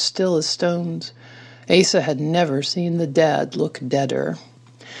slits, were still as stones. Asa had never seen the dead look deader.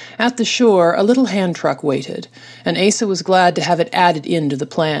 At the shore, a little hand truck waited, and Asa was glad to have it added into the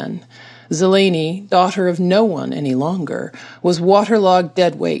plan. Zeleny, daughter of no one any longer, was waterlogged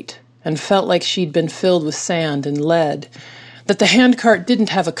dead weight, and felt like she'd been filled with sand and lead. That the handcart didn't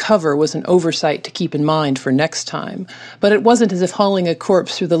have a cover was an oversight to keep in mind for next time, but it wasn't as if hauling a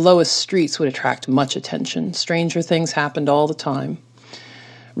corpse through the lowest streets would attract much attention. Stranger things happened all the time.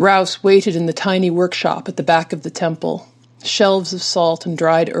 Rouse waited in the tiny workshop at the back of the temple. Shelves of salt and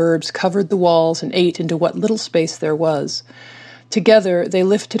dried herbs covered the walls and ate into what little space there was. Together, they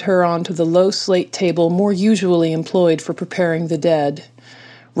lifted her onto the low slate table more usually employed for preparing the dead.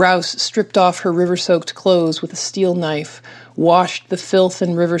 Rouse stripped off her river-soaked clothes with a steel knife, washed the filth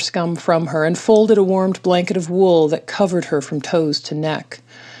and river scum from her, and folded a warmed blanket of wool that covered her from toes to neck.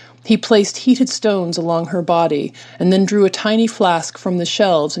 He placed heated stones along her body, and then drew a tiny flask from the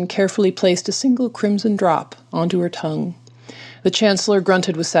shelves and carefully placed a single crimson drop onto her tongue. The Chancellor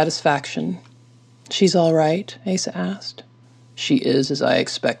grunted with satisfaction. "She's all right?" Asa asked. "She is as I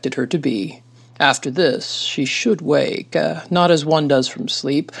expected her to be. After this, she should wake, not as one does from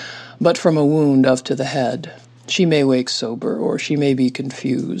sleep, but from a wound up to the head. She may wake sober, or she may be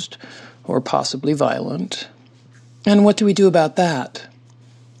confused, or possibly violent." "And what do we do about that?"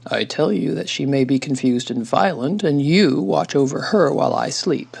 "I tell you that she may be confused and violent, and you watch over her while I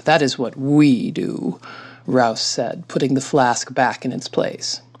sleep. That is what we do," Rouse said, putting the flask back in its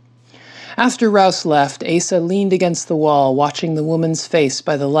place. After Rouse left, Asa leaned against the wall, watching the woman's face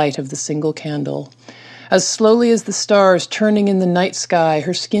by the light of the single candle. As slowly as the stars turning in the night sky,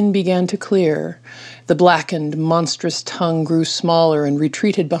 her skin began to clear. The blackened, monstrous tongue grew smaller and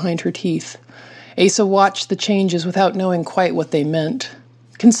retreated behind her teeth. Asa watched the changes without knowing quite what they meant.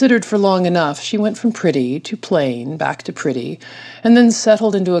 Considered for long enough, she went from pretty to plain, back to pretty, and then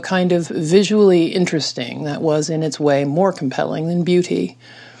settled into a kind of visually interesting that was, in its way, more compelling than beauty.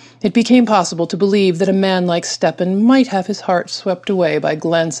 It became possible to believe that a man like Stepan might have his heart swept away by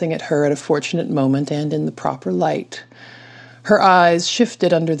glancing at her at a fortunate moment and in the proper light. Her eyes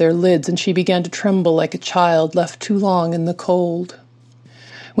shifted under their lids, and she began to tremble like a child left too long in the cold.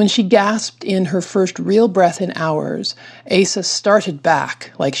 When she gasped in her first real breath in hours, Asa started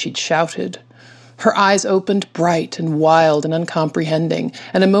back like she'd shouted. Her eyes opened bright and wild and uncomprehending,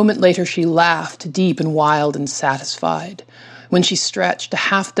 and a moment later she laughed, deep and wild and satisfied. When she stretched,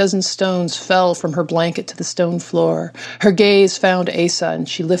 6 stones fell from her blanket to the stone floor. Her gaze found Asa, and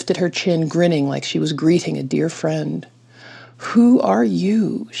she lifted her chin, grinning like she was greeting a dear friend. "Who are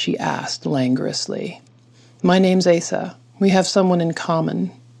you?" she asked languorously. "My name's Asa. We have someone in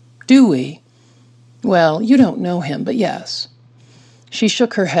common." "Do we?" "Well, you don't know him, but yes." She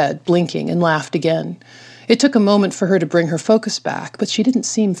shook her head, blinking, and laughed again. It took a moment for her to bring her focus back, but she didn't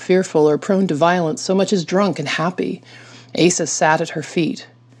seem fearful or prone to violence so much as drunk and happy. Asa sat at her feet.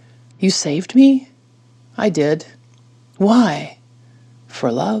 "You saved me?" "I did." "Why?"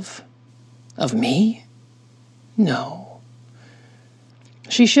 "For love." "Of me?" "No."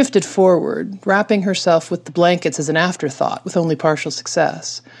 She shifted forward, wrapping herself with the blankets as an afterthought, with only partial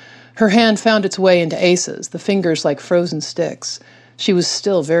success. Her hand found its way into Asa's, the fingers like frozen sticks. She was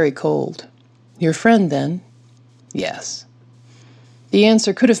still very cold. "Your friend, then?" "Yes." The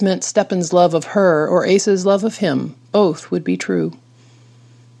answer could have meant Stepan's love of her or Asa's love of him. Both would be true.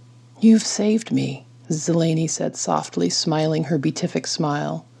 "You've saved me," Zeleny said softly, smiling her beatific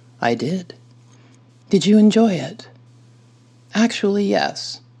smile. "I did." "Did you enjoy it?" "Actually,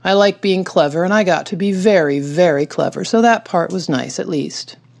 yes. I like being clever, and I got to be very, very clever, so that part was nice, at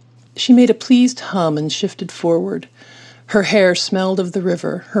least." She made a pleased hum and shifted forward. Her hair smelled of the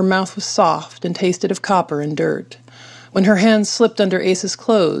river, her mouth was soft and tasted of copper and dirt. When her hands slipped under Asa's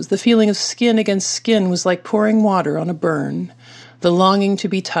clothes, the feeling of skin against skin was like pouring water on a burn. The longing to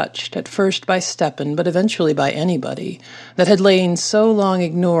be touched, at first by Stepan, but eventually by anybody, that had lain so long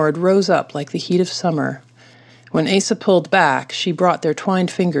ignored, rose up like the heat of summer. When Asa pulled back, she brought their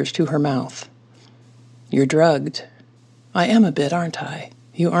twined fingers to her mouth. "You're drugged." "I am a bit, aren't I?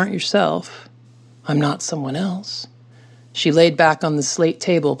 You aren't yourself." "I'm not someone else." She laid back on the slate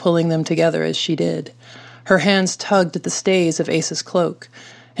table, pulling them together as she did. Her hands tugged at the stays of Asa's cloak.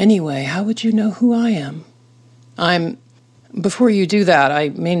 "Anyway, how would you know who I am?" Before you do that, I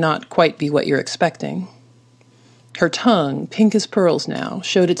may not quite be what you're expecting." Her tongue, pink as pearls now,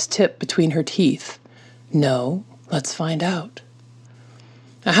 showed its tip between her teeth. "No, let's find out."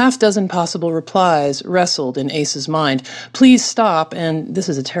 A half-dozen possible replies wrestled in Asa's mind. "Please stop," and "this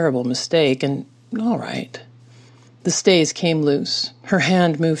is a terrible mistake," and "all right." The stays came loose. Her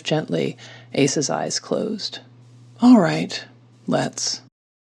hand moved gently. Asa's eyes closed. "All right, let's."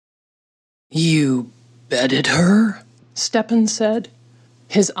 "You bedded her?" Stepan said.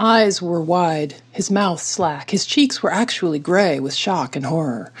 His eyes were wide, his mouth slack. His cheeks were actually gray with shock and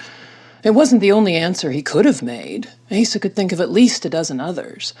horror. It wasn't the only answer he could have made. Asa could think of at least a dozen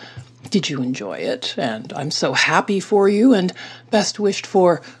others. "Did you enjoy it? And I'm so happy for you, and best wished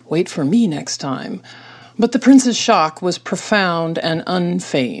for, wait for me next time." But the prince's shock was profound and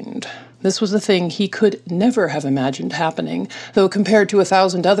unfeigned. This was a thing he could never have imagined happening, though compared to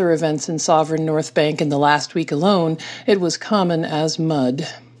 1,000 other events in sovereign North Bank in the last week alone, it was common as mud.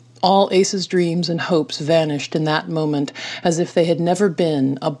 All Asa's dreams and hopes vanished in that moment, as if they had never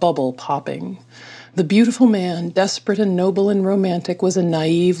been, a bubble popping. The beautiful man, desperate and noble and romantic, was a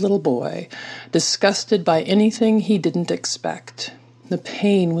naive little boy, disgusted by anything he didn't expect. The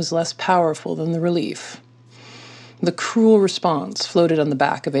pain was less powerful than the relief. The cruel response floated on the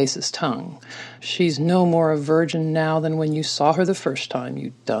back of Asa's tongue. "She's no more a virgin now than when you saw her the first time,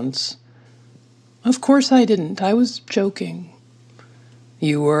 you dunce." "Of course I didn't. I was joking."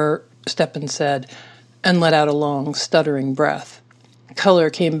 "You were," Stepan said, and let out a long, stuttering breath. Color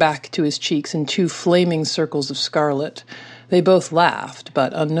came back to his cheeks in 2 flaming circles of scarlet. They both laughed,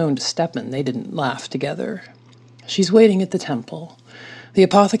 but unknown to Stepan, they didn't laugh together. "She's waiting at the temple. The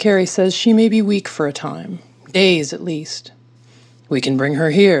apothecary says she may be weak for a time. Days, at least." "We can bring her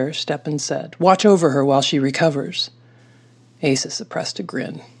here," Stepan said. "Watch over her while she recovers." Asa suppressed a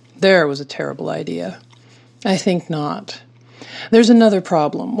grin. There was a terrible idea. "I think not. There's another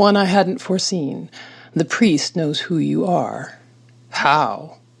problem, one I hadn't foreseen. The priest knows who you are."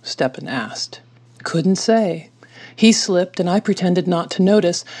 "How?" Stepan asked. "Couldn't say. He slipped, and I pretended not to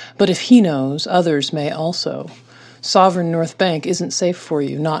notice, but if he knows, others may also. Sovereign North Bank isn't safe for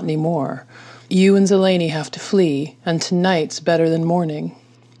you, not anymore. You and Zeleny have to flee, and tonight's better than morning."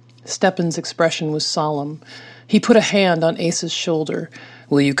 Stepan's expression was solemn. He put a hand on Asa's shoulder.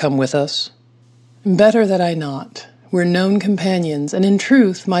 "Will you come with us?" "Better that I not. We're known companions, and in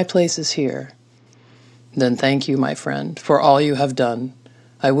truth, my place is here." "Then thank you, my friend, for all you have done.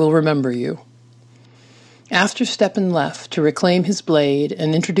 I will remember you." After Stepan left to reclaim his blade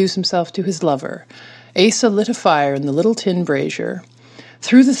and introduce himself to his lover, Asa lit a fire in the little tin brazier.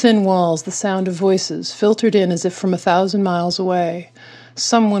 Through the thin walls, the sound of voices filtered in as if from 1,000 miles away.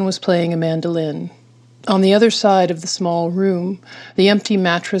 Someone was playing a mandolin. On the other side of the small room, the empty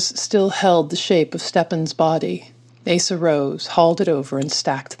mattress still held the shape of Stepan's body. Asa rose, hauled it over, and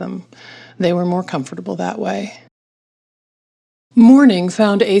stacked them. They were more comfortable that way. Morning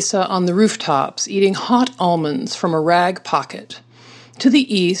found Asa on the rooftops eating hot almonds from a rag pocket. To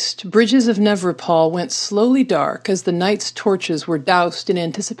the east, bridges of Nevrapol went slowly dark as the night's torches were doused in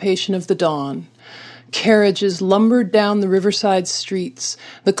anticipation of the dawn. Carriages lumbered down the riverside streets,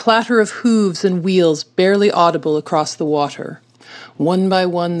 the clatter of hooves and wheels barely audible across the water. One by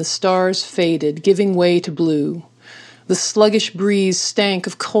one the stars faded, giving way to blue. The sluggish breeze stank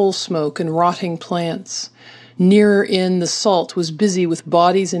of coal smoke and rotting plants. Nearer in, the salt was busy with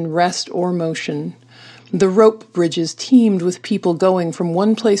bodies in rest or motion. The rope bridges teemed with people going from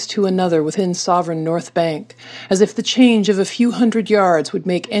one place to another within sovereign North Bank, as if the change of a few hundred yards would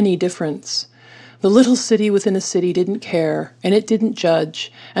make any difference. The little city within a city didn't care, and it didn't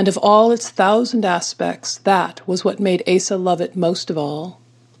judge, and of all its 1,000 aspects, that was what made Asa love it most of all.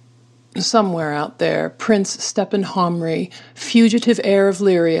 Somewhere out there, Prince Stephen Homri, fugitive heir of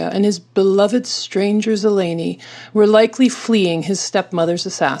Lyria, and his beloved stranger Zelene were likely fleeing his stepmother's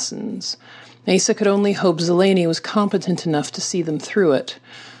assassins. Asa could only hope Zelene was competent enough to see them through it.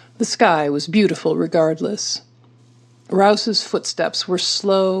 The sky was beautiful regardless. Rouse's footsteps were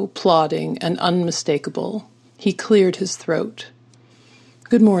slow, plodding, and unmistakable. He cleared his throat.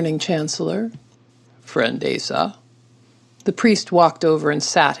 "Good morning, Chancellor." "Friend Asa." The priest walked over and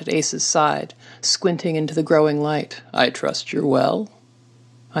sat at Asa's side, squinting into the growing light. "I trust you're well."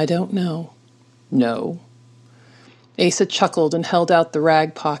 "I don't know." "No." Asa chuckled and held out the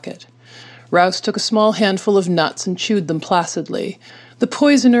rag pocket. Rouse took a small handful of nuts and chewed them placidly, the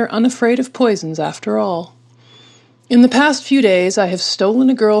poisoner unafraid of poisons after all. "In the past few days I have stolen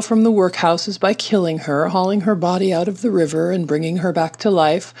a girl from the workhouses by killing her, hauling her body out of the river and bringing her back to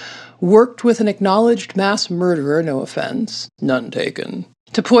life, worked with an acknowledged mass murderer, no offense, none taken,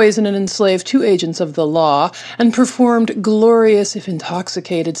 to poison and enslave 2 agents of the law, and performed glorious if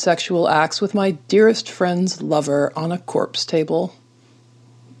intoxicated sexual acts with my dearest friend's lover on a corpse table.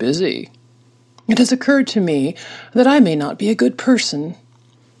 Busy. It has occurred to me that I may not be a good person.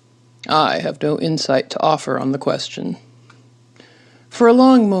 I have no insight to offer on the question." For a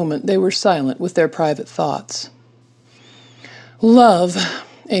long moment they were silent with their private thoughts. "Love,"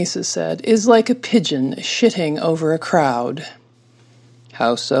 Asa said, "is like a pigeon shitting over a crowd."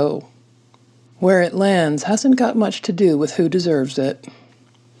 "How so?" "Where it lands hasn't got much to do with who deserves it."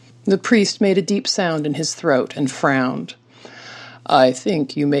 The priest made a deep sound in his throat and frowned. "I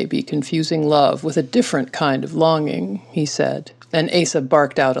think you may be confusing love with a different kind of longing," he said, and Asa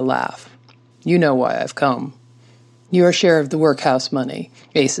barked out a laugh. "You know why I've come." "Your share of the workhouse money,"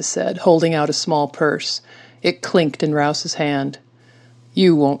 Asa said, holding out a small purse. It clinked in Rouse's hand.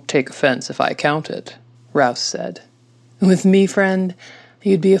 "You won't take offense if I count it," Rouse said. "With me, friend,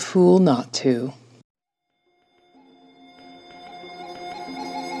 you'd be a fool not to."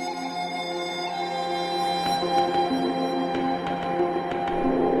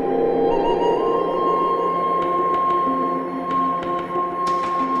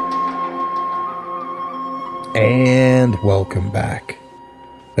 And welcome back.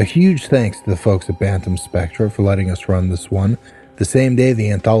 A huge thanks to the folks at Bantam Spectra for letting us run this one the same day the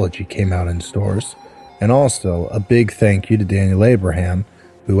anthology came out in stores, and also a big thank you to Daniel Abraham,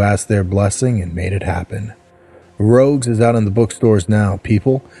 who asked their blessing and made it happen. Rogues is out in the bookstores now,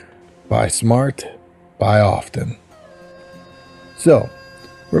 people. Buy smart, buy often. So,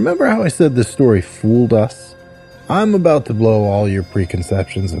 remember how I said this story fooled us? I'm about to blow all your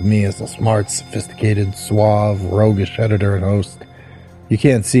preconceptions of me as a smart, sophisticated, suave, roguish editor and host. You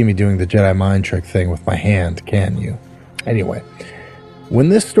can't see me doing the Jedi mind trick thing with my hand, can you? Anyway, when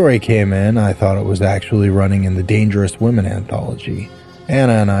this story came in, I thought it was actually running in the Dangerous Women anthology.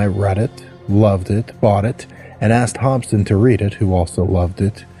 Anna and I read it, loved it, bought it, and asked Hobson to read it, who also loved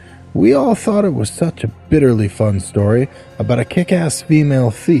it. We all thought it was such a bitterly fun story about a kick-ass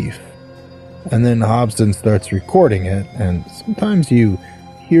female thief. And then Hobson starts recording it, and sometimes you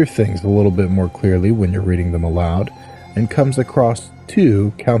hear things a little bit more clearly when you're reading them aloud, and comes across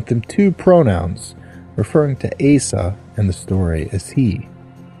two pronouns, referring to Asa in the story as he.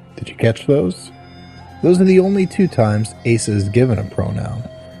 Did you catch those? Those are the only 2 times Asa is given a pronoun.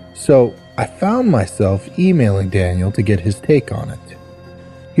 So I found myself emailing Daniel to get his take on it.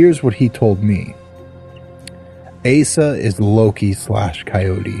 Here's what he told me. Asa is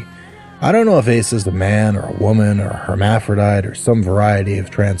Loki/Coyote. I don't know if Asa is a man or a woman or a hermaphrodite or some variety of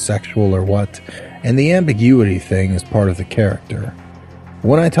transsexual or what, and the ambiguity thing is part of the character.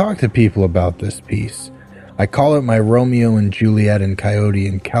 When I talk to people about this piece, I call it my Romeo and Juliet and Coyote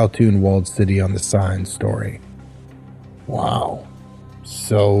in Kowtoon Walled City on the Sign story. Wow.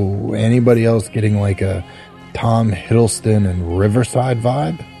 So, anybody else getting like a Tom Hiddleston and Riverside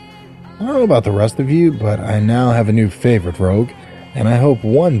vibe? I don't know about the rest of you, but I now have a new favorite rogue, and I hope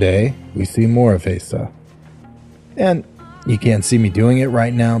one day we see more of Asa. And you can't see me doing it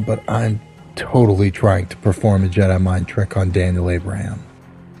right now, but I'm totally trying to perform a Jedi mind trick on Daniel Abraham.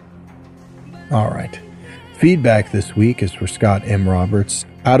 Alright. Feedback this week is for Scott M. Roberts,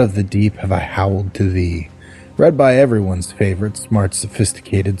 Out of the Deep Have I Howled to Thee, read by everyone's favorite, smart,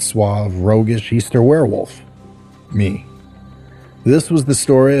 sophisticated, suave, roguish Easter werewolf. Me. This was the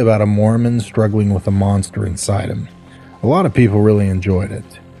story about a Mormon struggling with a monster inside him. A lot of people really enjoyed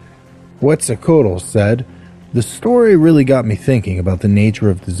it. Quetzalcoatl said, "The story really got me thinking about the nature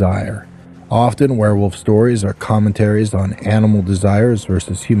of desire. Often werewolf stories are commentaries on animal desires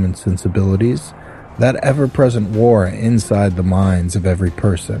versus human sensibilities, that ever-present war inside the minds of every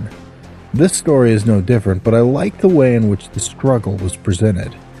person. This story is no different, but I like the way in which the struggle was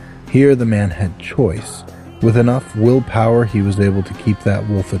presented. Here the man had choice. With enough willpower, he was able to keep that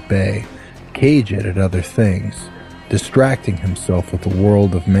wolf at bay, cage it at other things, distracting himself with the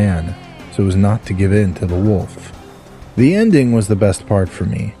world of man so as not to give in to the wolf. The ending was the best part for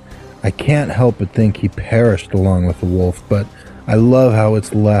me. I can't help but think he perished along with the wolf, but I love how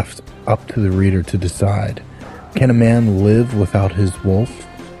it's left up to the reader to decide. Can a man live without his wolf?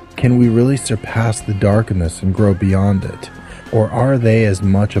 Can we really surpass the darkness and grow beyond it? Or are they as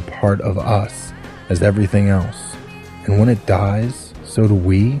much a part of us as everything else? And when it dies, so do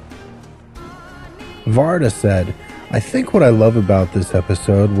we?" Varda said, "I think what I love about this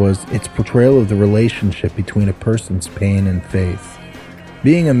episode was its portrayal of the relationship between a person's pain and faith.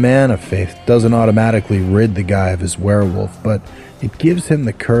 Being a man of faith doesn't automatically rid the guy of his werewolf, but it gives him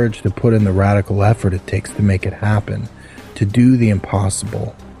the courage to put in the radical effort it takes to make it happen, to do the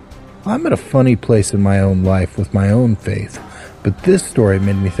impossible. I'm at a funny place in my own life with my own faith, but this story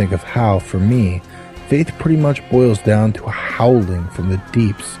made me think of how, for me, faith pretty much boils down to a howling from the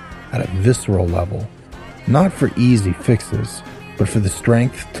deeps at a visceral level. Not for easy fixes, but for the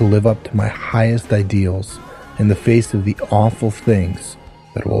strength to live up to my highest ideals in the face of the awful things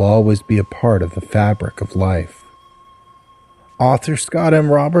that will always be a part of the fabric of life." Author Scott M.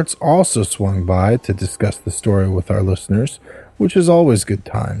 Roberts also swung by to discuss the story with our listeners, which is always good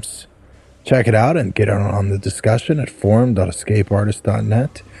times. Check it out and get in on the discussion at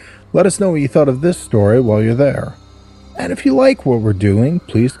forum.escapeartist.net. Let us know what you thought of this story while you're there. And if you like what we're doing,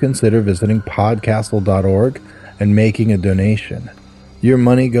 please consider visiting PodCastle.org and making a donation. Your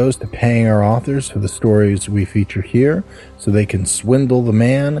money goes to paying our authors for the stories we feature here so they can swindle the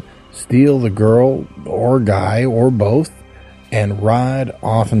man, steal the girl or guy or both, and ride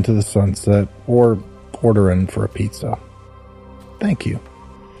off into the sunset or order in for a pizza. Thank you.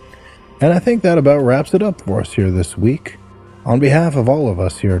 And I think that about wraps it up for us here this week. On behalf of all of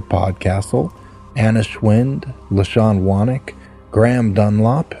us here at PodCastle, Anna Schwind, LaShawn Wanick, Graham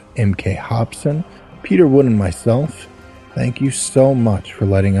Dunlop, M.K. Hobson, Peter Wood, and myself, thank you so much for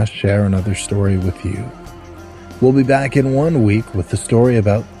letting us share another story with you. We'll be back in 1 week with the story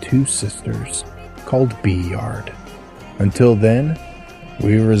about two sisters called Bee Yard. Until then,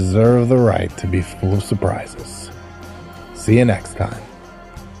 we reserve the right to be full of surprises. See you next time.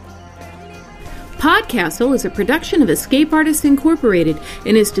 PodCastle is a production of Escape Artists Incorporated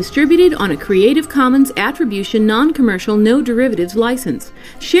and is distributed on a Creative Commons Attribution Non-Commercial No Derivatives license.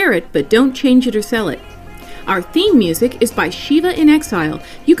 Share it, but don't change it or sell it. Our theme music is by Shiva in Exile.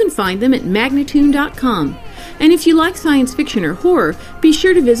 You can find them at magnatune.com. And if you like science fiction or horror, be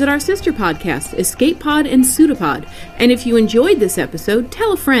sure to visit our sister podcasts, Escape Pod and Pseudopod. And if you enjoyed this episode,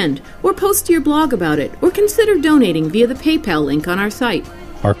 tell a friend, or post to your blog about it, or consider donating via the PayPal link on our site.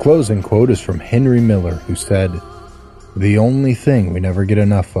 Our closing quote is from Henry Miller, who said, "The only thing we never get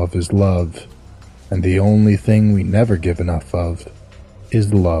enough of is love, and the only thing we never give enough of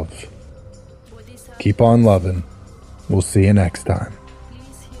is love." Keep on loving. We'll see you next time.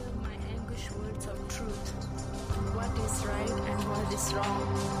 Please hear my anguished words of truth. What is right and what is wrong?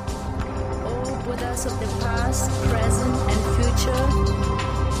 Oh, Buddhas of the past, present, and future,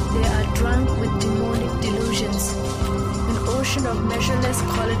 they are drunk with demonic delusions. An ocean of measureless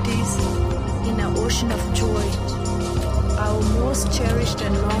qualities in an ocean of joy. Our most cherished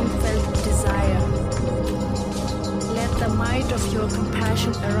and long-felt desire. Let the might of your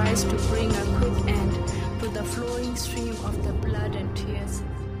compassion arise to bring a quick end